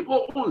streets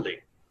people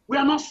only. We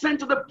are not sent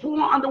to the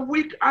poor and the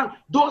weak and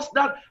those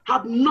that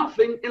have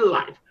nothing in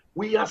life.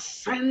 We are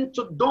sent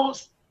to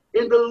those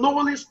in the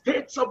lowly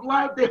states of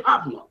life they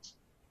have not.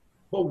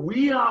 But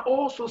we are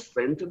also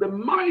sent to the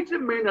mighty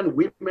men and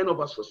women of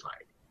our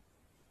society.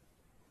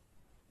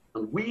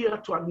 And we are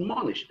to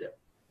admonish them.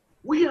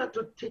 We are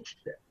to teach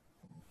them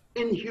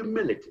in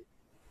humility,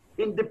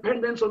 in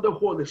dependence on the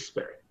Holy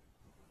Spirit,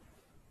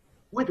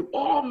 with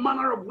all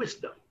manner of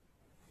wisdom.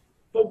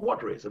 For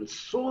what reason?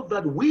 So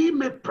that we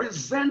may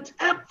present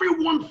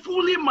everyone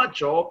fully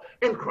mature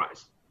in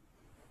Christ.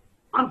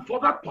 And for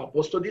that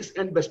purpose, to this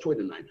end, verse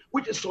 29,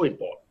 which is so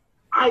important,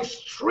 I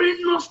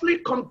strenuously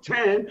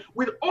contend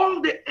with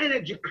all the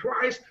energy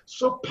Christ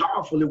so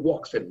powerfully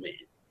works in me.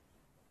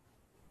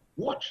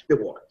 Watch the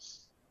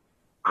words.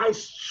 I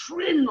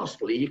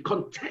strenuously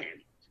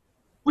contend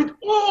with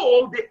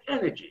all the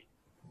energy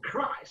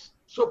Christ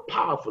so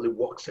powerfully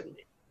works in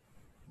me.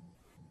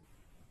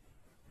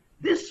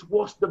 This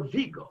was the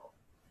vigor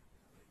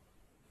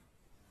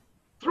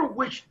through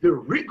which the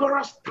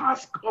rigorous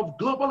task of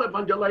global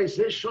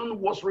evangelization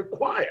was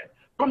required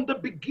from the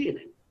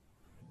beginning.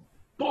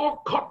 Paul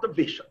caught the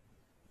vision.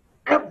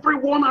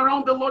 Everyone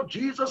around the Lord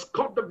Jesus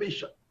caught the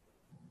vision.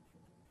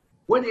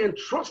 When he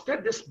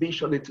entrusted this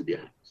vision into their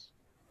hands,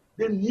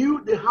 they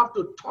knew they have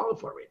to toil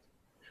for it.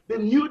 They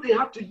knew they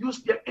had to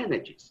use their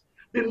energies.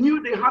 They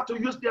knew they had to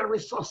use their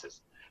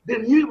resources. They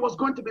knew it was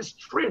going to be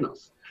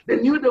strenuous. They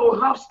knew they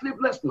would have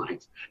sleepless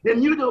nights. They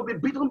knew they would be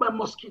beaten by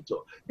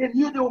mosquito. They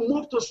knew they would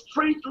move to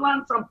strange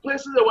lands and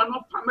places they were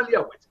not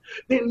familiar with.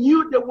 They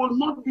knew they will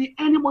not be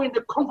anymore in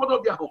the comfort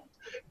of their homes.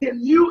 They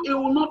knew it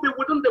will not be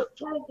within the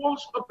four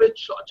walls of a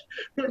church.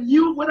 They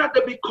knew whether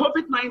there be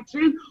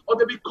COVID-19 or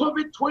there be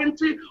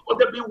COVID-20 or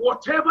there be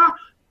whatever,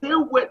 they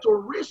were to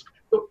risk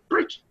to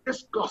preach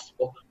this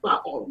gospel by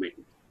all means.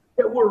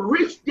 They will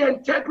risk their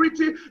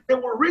integrity. They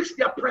will risk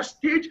their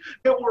prestige.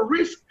 They will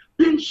risk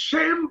being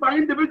shamed by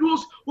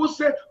individuals who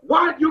say,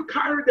 why do you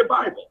carry the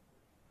Bible?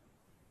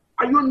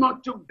 Are you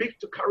not too big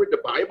to carry the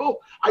Bible?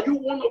 Are you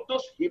one of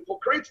those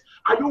hypocrites?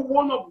 Are you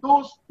one of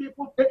those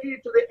people taking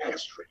it to the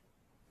extreme?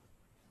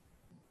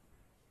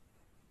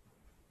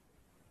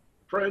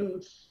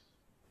 Friends,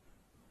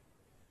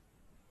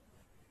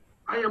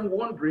 I am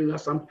wondering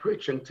as I'm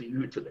preaching to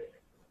you today,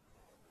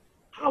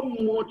 how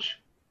much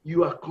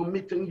you are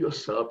committing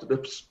yourself to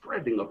the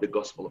spreading of the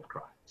gospel of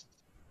Christ.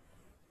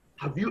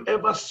 Have you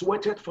ever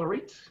sweated for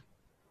it?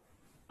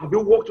 Have you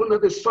walked under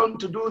the sun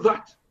to do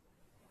that?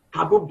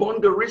 Have you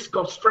borne the risk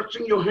of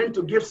stretching your hand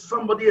to give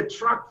somebody a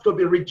tract to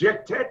be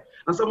rejected?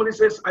 And somebody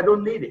says, I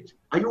don't need it.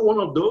 Are you one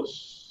of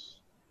those?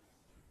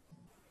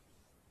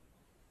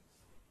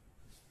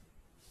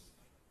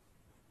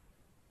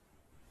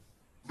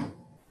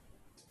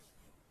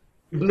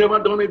 You've never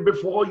done it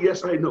before?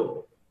 Yes, I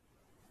know.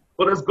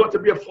 But there's got to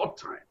be a fourth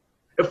time,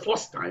 a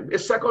first time, a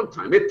second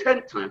time, a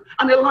 10th time,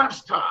 and a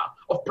lifestyle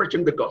of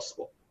preaching the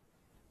gospel.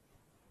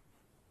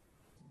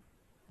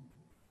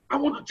 I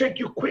want to take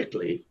you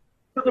quickly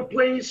to the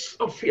place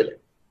of Philip,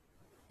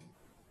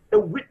 a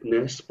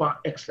witness par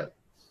excellence.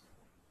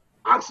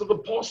 Acts of the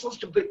Apostles,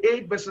 chapter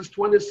 8, verses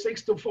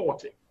 26 to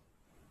 40.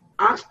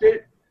 Acts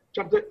 8,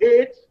 chapter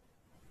 8,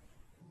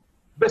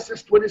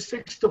 verses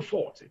 26 to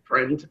 40.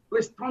 Friend,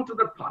 please turn to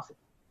that passage.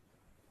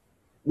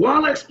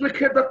 While I explain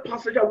that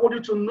passage, I want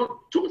you to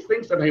note two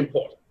things that are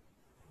important.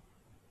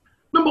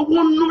 Number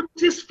one,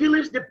 notice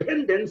Philip's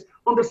dependence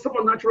on the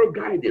supernatural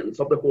guidance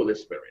of the Holy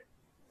Spirit,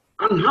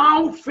 and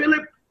how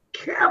Philip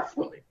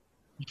carefully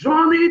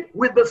journeyed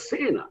with the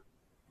sinner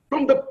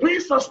from the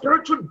place of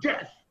spiritual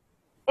death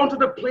onto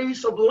the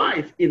place of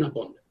life in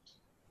abundance.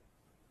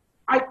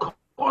 I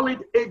call it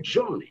a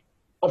journey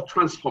of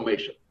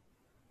transformation.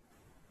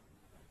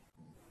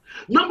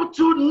 Number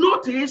two,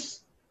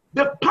 notice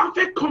the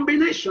perfect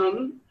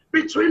combination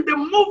between the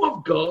move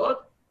of God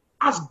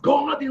as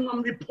God in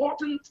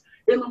omnipotence,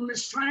 in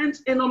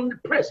omniscience, in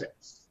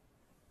omnipresence,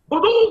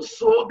 but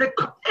also the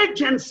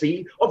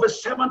agency of a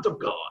servant of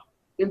God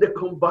in the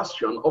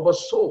conversion of a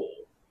soul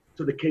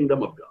to the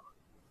kingdom of God.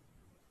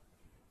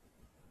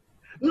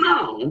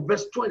 Now,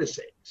 verse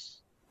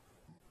 26,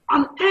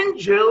 an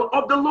angel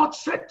of the Lord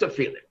said to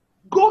Philip,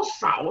 go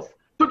south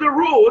to the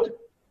road,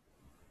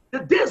 the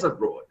desert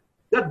road,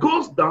 that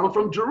goes down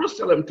from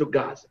Jerusalem to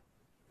Gaza.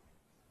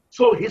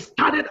 So he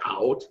started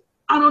out,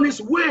 and on his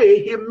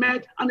way, he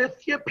met an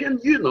Ethiopian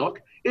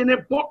eunuch, an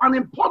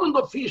important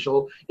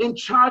official in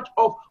charge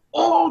of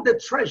all the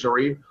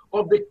treasury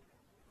of the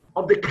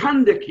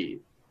Kandake,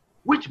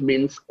 which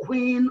means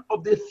Queen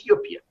of the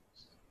Ethiopians.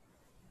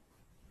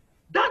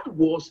 That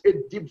was a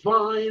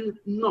divine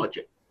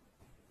nudging.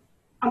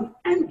 An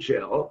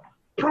angel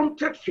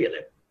prompted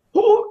Philip.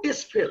 Who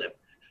is Philip?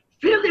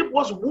 Philip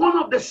was one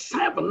of the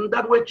 7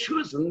 that were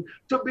chosen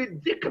to be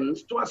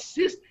deacons to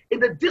assist in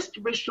the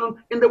distribution,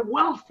 in the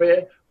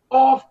welfare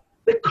of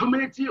the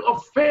community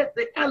of faith,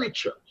 the early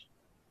church.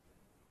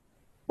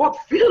 But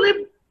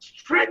Philip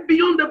strayed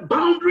beyond the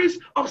boundaries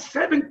of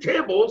serving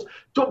tables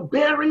to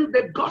bearing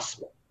the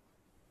gospel.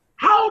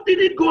 How did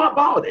he go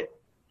about it?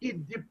 He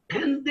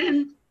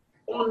depended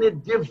on a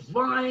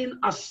divine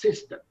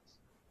assistance.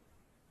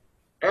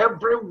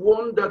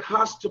 Everyone that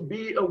has to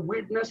be a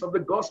witness of the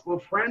gospel,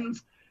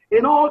 friends,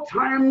 in all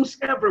times,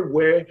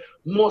 everywhere,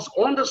 must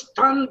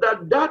understand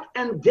that that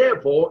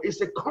endeavor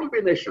is a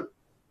combination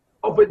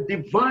of a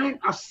divine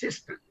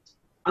assistant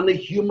and a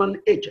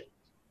human agent.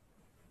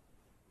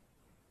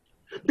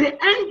 The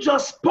angel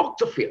spoke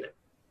to Philip,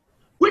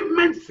 which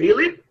meant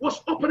Philip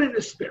was open in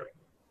the spirit,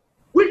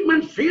 which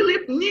meant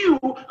Philip knew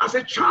as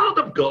a child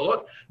of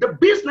God, the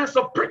business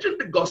of preaching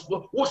the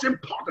gospel was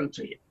important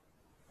to him.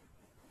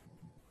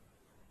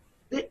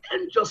 The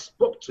angel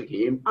spoke to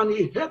him, and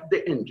he heard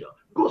the angel,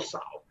 go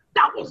south.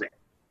 That was it.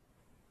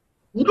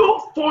 No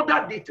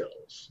further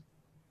details.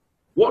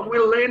 What we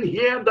learn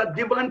here, that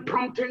divine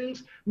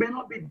promptings may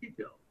not be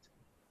detailed,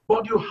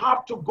 but you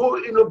have to go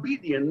in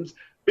obedience,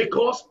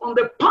 because on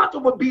the path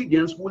of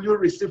obedience will you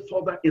receive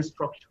further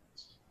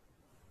instructions.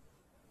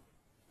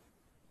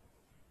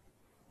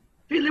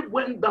 Philip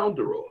went down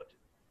the road,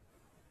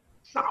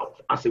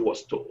 south, as he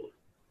was told.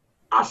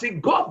 As he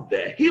got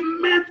there, he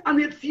met an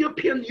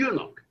Ethiopian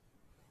eunuch,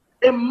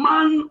 a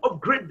man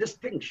of great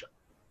distinction.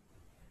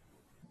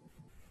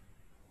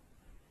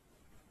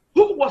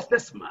 Who was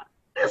this man?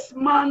 This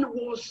man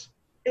was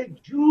a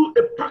Jew,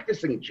 a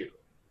practicing Jew.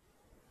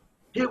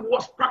 He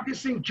was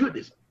practicing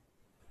Judaism.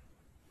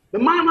 The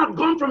man had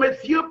gone from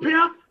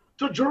Ethiopia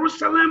to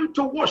Jerusalem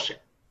to worship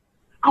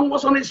and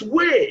was on his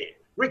way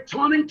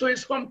returning to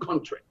his home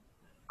country.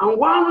 And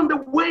while on the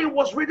way he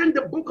was reading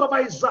the book of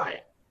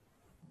Isaiah,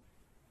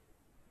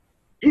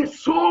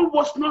 his soul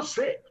was not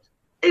saved.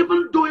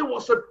 Even though he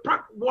was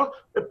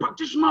a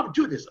practitioner of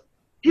Judaism,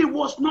 he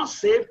was not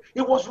saved. He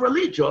was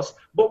religious,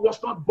 but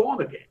was not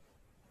born again.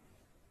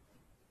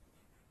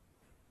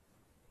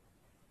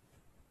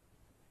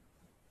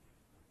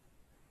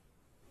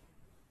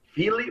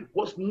 Philip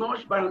was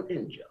nudged by an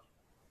angel.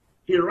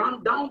 He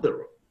ran down the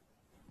road.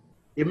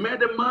 He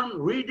met a man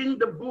reading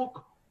the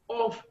book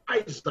of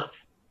Isaiah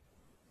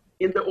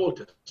in the Old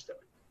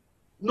Testament.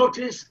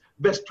 Notice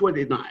verse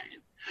 29.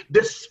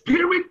 The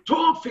Spirit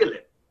told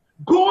Philip,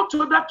 go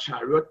to that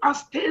chariot and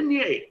stay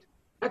near it.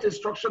 That's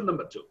instruction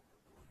number 2.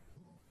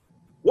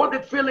 What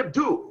did Philip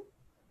do?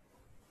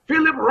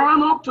 Philip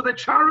ran up to the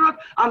chariot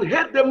and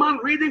heard the man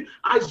reading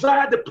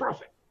Isaiah the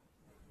prophet.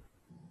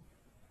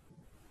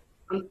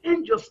 An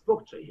angel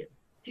spoke to him.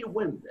 He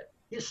went there.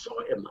 He saw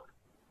a man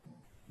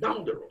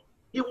down the road.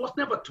 He was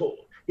never told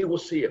he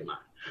would see a man,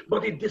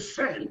 but he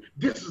discerned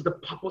this is the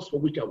purpose for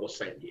which I was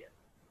sent here.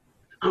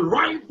 And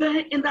right there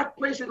in that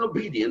place in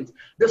obedience,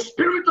 the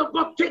Spirit of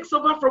God takes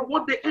over from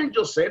what the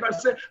angel said and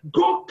said,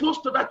 go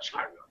close to that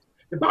chariot.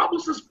 The Bible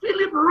says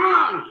Philip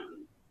ran.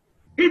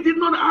 He did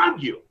not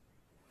argue.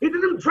 He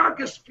didn't drag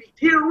his feet.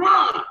 He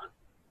ran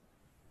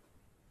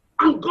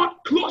and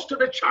got close to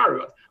the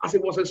chariot as he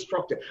was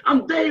instructed.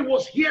 And there he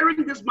was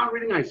hearing this man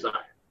reading Isaiah.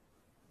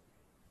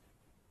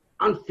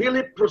 And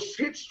Philip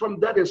proceeds from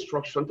that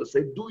instruction to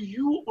say, do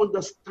you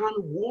understand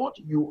what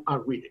you are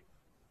reading?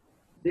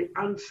 The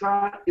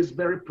answer is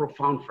very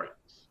profound,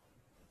 friends.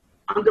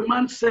 And the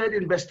man said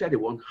in verse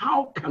 31,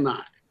 how can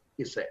I?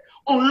 He said,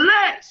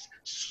 unless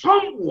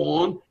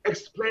someone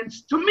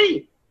explains to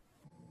me.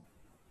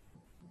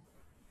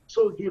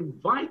 So he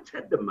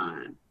invited the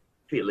man,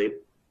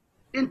 Philip,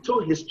 into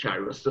his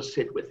chariot to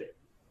sit with him.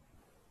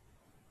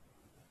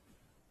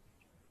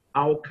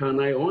 How can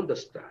I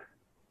understand?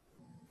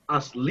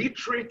 As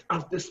literate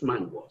as this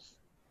man was,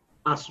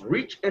 as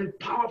rich and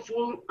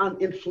powerful and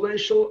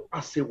influential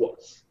as he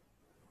was,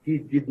 he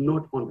did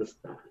not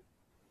understand.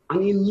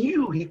 And he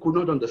knew he could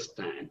not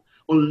understand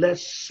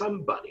unless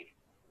somebody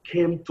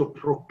came to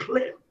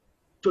proclaim,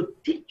 to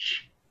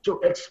teach, to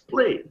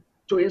explain,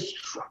 to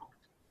instruct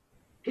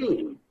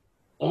him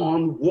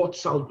on what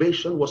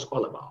salvation was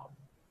all about.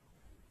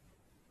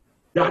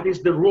 That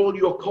is the role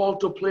you're called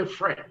to play,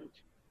 friend.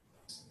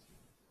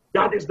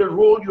 That is the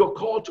role you're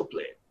called to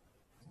play.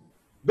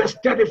 Verse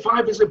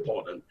 35 is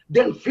important.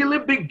 Then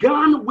Philip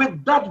began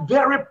with that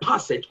very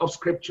passage of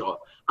scripture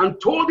and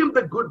told him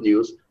the good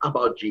news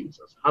about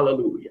Jesus.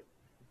 Hallelujah.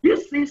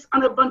 This is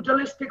an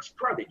evangelistic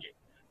strategy.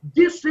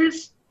 This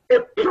is a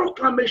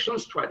proclamation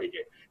strategy.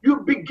 You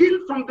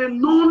begin from the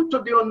known to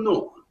the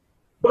unknown.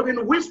 But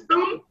in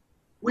wisdom,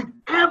 with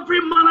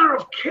every manner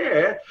of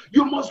care,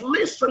 you must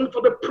listen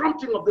for the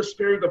prompting of the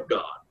Spirit of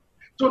God,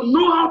 to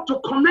know how to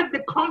connect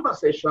the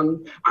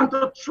conversation and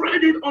to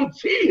thread it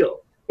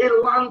until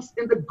it lands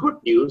in the good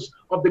news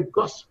of the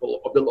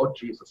gospel of the Lord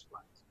Jesus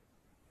Christ.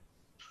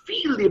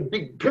 Philip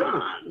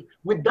began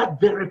with that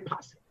very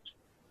passage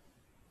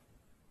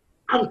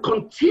and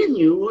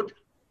continued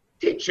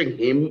teaching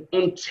him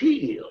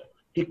until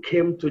he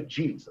came to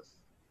Jesus.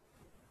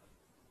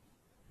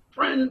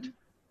 Friend,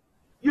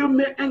 you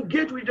may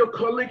engage with your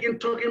colleague in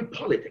talking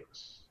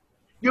politics.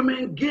 You may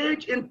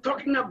engage in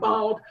talking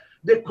about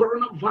the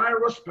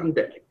coronavirus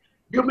pandemic.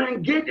 You may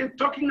engage in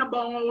talking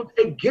about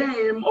a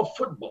game of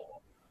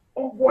football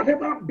or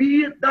whatever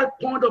be that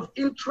point of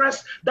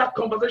interest that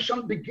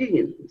conversation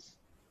begins.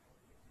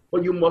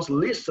 But you must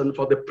listen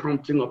for the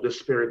prompting of the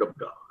Spirit of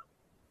God.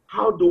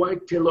 How do I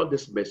tailor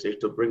this message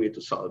to bring it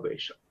to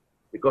salvation?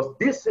 Because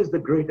this is the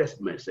greatest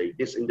message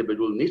this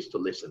individual needs to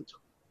listen to.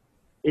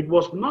 It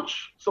was not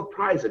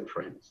surprising,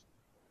 friends,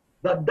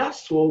 that that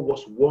soul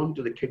was won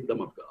to the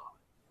kingdom of God.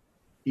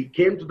 He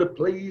came to the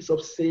place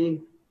of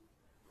saying,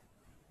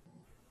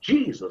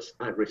 Jesus,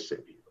 I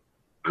receive you.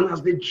 And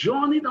as they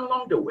journeyed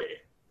along the way,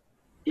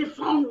 he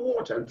found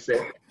water and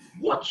said,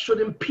 what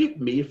should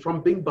impede me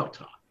from being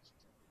baptized?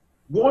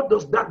 What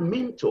does that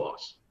mean to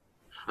us?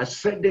 I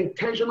said the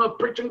intention of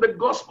preaching the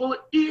gospel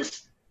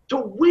is to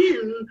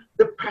win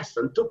the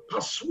person, to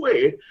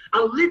persuade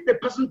and lead the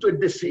person to a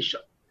decision.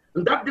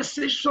 And that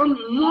decision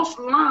must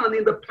land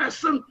in the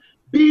person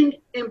being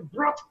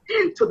brought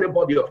into the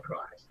body of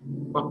Christ.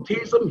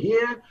 Baptism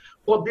here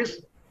for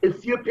this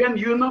Ethiopian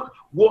eunuch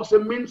was a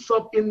means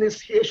of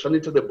initiation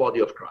into the body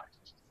of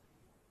Christ.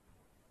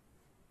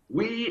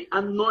 We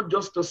are not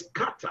just to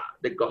scatter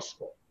the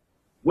gospel.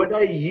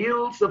 Whether it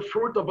yields the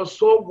fruit of a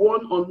soul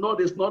won or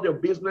not is not your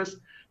business.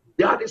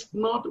 That is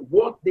not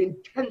what the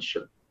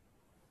intention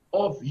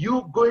of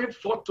you going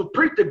forth to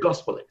preach the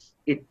gospel is.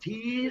 It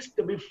is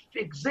to be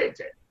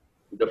fixated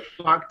on the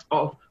fact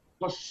of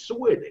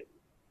persuading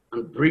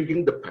and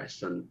bringing the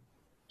person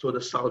to the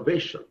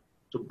salvation,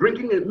 to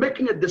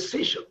making a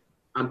decision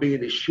and being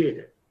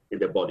initiated in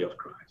the body of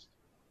Christ.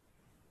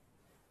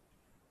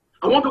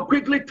 I want to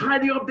quickly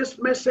tidy up this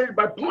message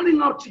by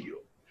pointing out to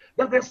you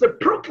that there's a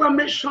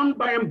proclamation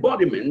by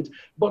embodiment,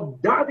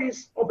 but that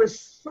is of a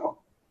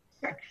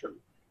subsection.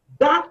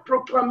 That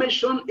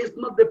proclamation is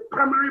not the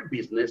primary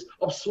business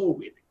of soul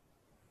winning.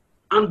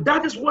 And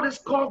that is what is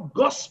called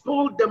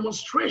gospel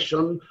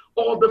demonstration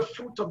or the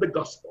fruit of the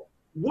gospel.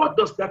 What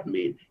does that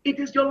mean? It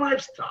is your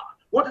lifestyle,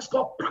 what is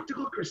called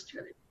practical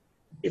Christianity.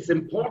 It's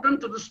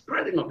important to the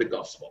spreading of the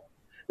gospel,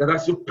 that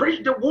as you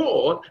preach the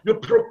word, you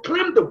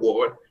proclaim the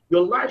word,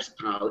 your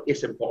lifestyle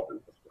is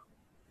important as well.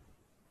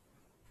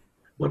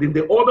 But in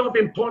the order of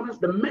importance,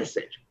 the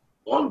message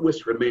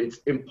always remains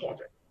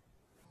important.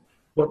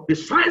 But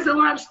besides the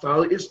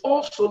lifestyle, is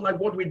also like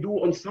what we do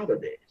on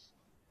Saturdays,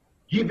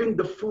 giving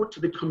the food to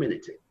the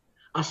community,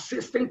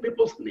 assisting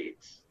people's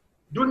needs,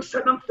 doing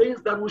certain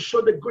things that will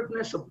show the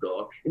goodness of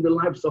God in the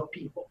lives of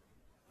people.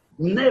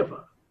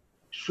 Never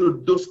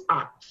should those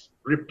acts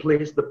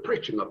replace the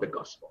preaching of the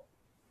gospel.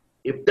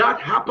 If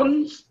that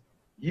happens,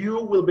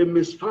 you will be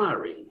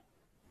misfiring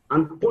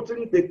and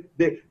putting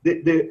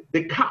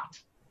the cart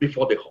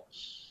before the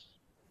horse.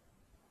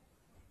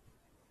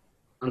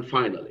 And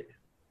finally,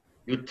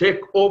 You take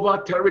over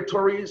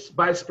territories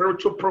by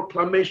spiritual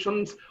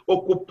proclamations,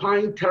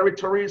 occupying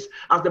territories,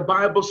 as the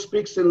Bible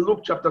speaks in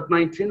Luke chapter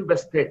 19,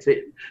 verse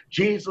 13.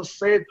 Jesus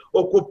said,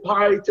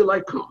 occupy till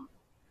I come.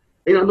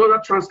 In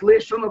another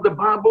translation of the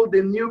Bible,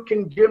 the New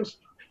King James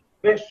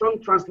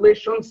Version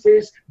translation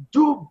says,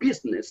 do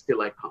business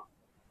till I come.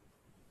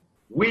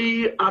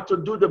 We are to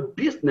do the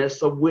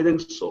business of winning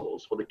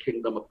souls for the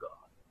kingdom of God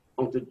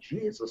until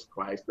Jesus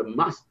Christ, the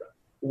Master,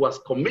 who has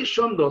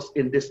commissioned us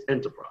in this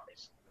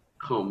enterprise,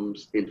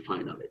 comes in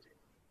finality.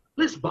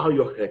 Please bow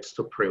your heads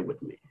to pray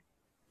with me.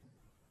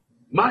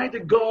 Mighty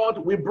God,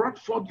 we brought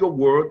forth your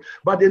word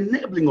by the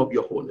enabling of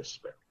your Holy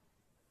Spirit.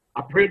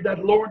 I pray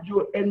that, Lord,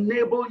 you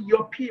enable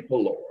your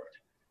people, Lord,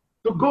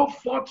 to go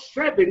forth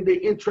serving the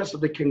interests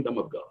of the kingdom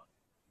of God,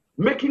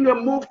 making a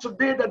move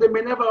today that they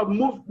may never have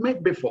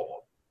made before.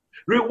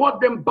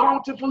 Reward them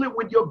bountifully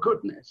with your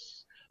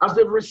goodness as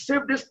they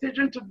receive this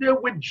teaching today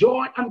with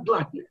joy and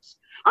gladness.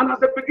 And as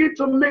they begin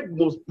to make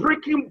moves,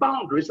 breaking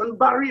boundaries and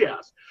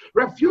barriers,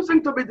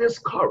 refusing to be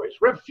discouraged,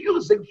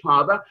 refusing,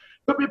 Father,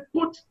 to be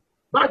put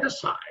by the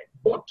side,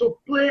 but to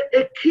play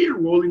a key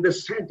role in the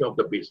center of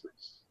the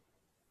business.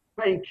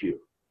 Thank you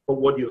for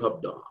what you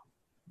have done.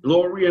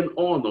 Glory and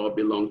honor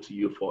belong to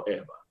you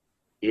forever.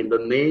 In the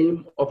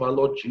name of our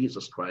Lord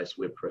Jesus Christ,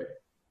 we pray.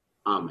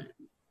 Amen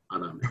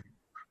and amen.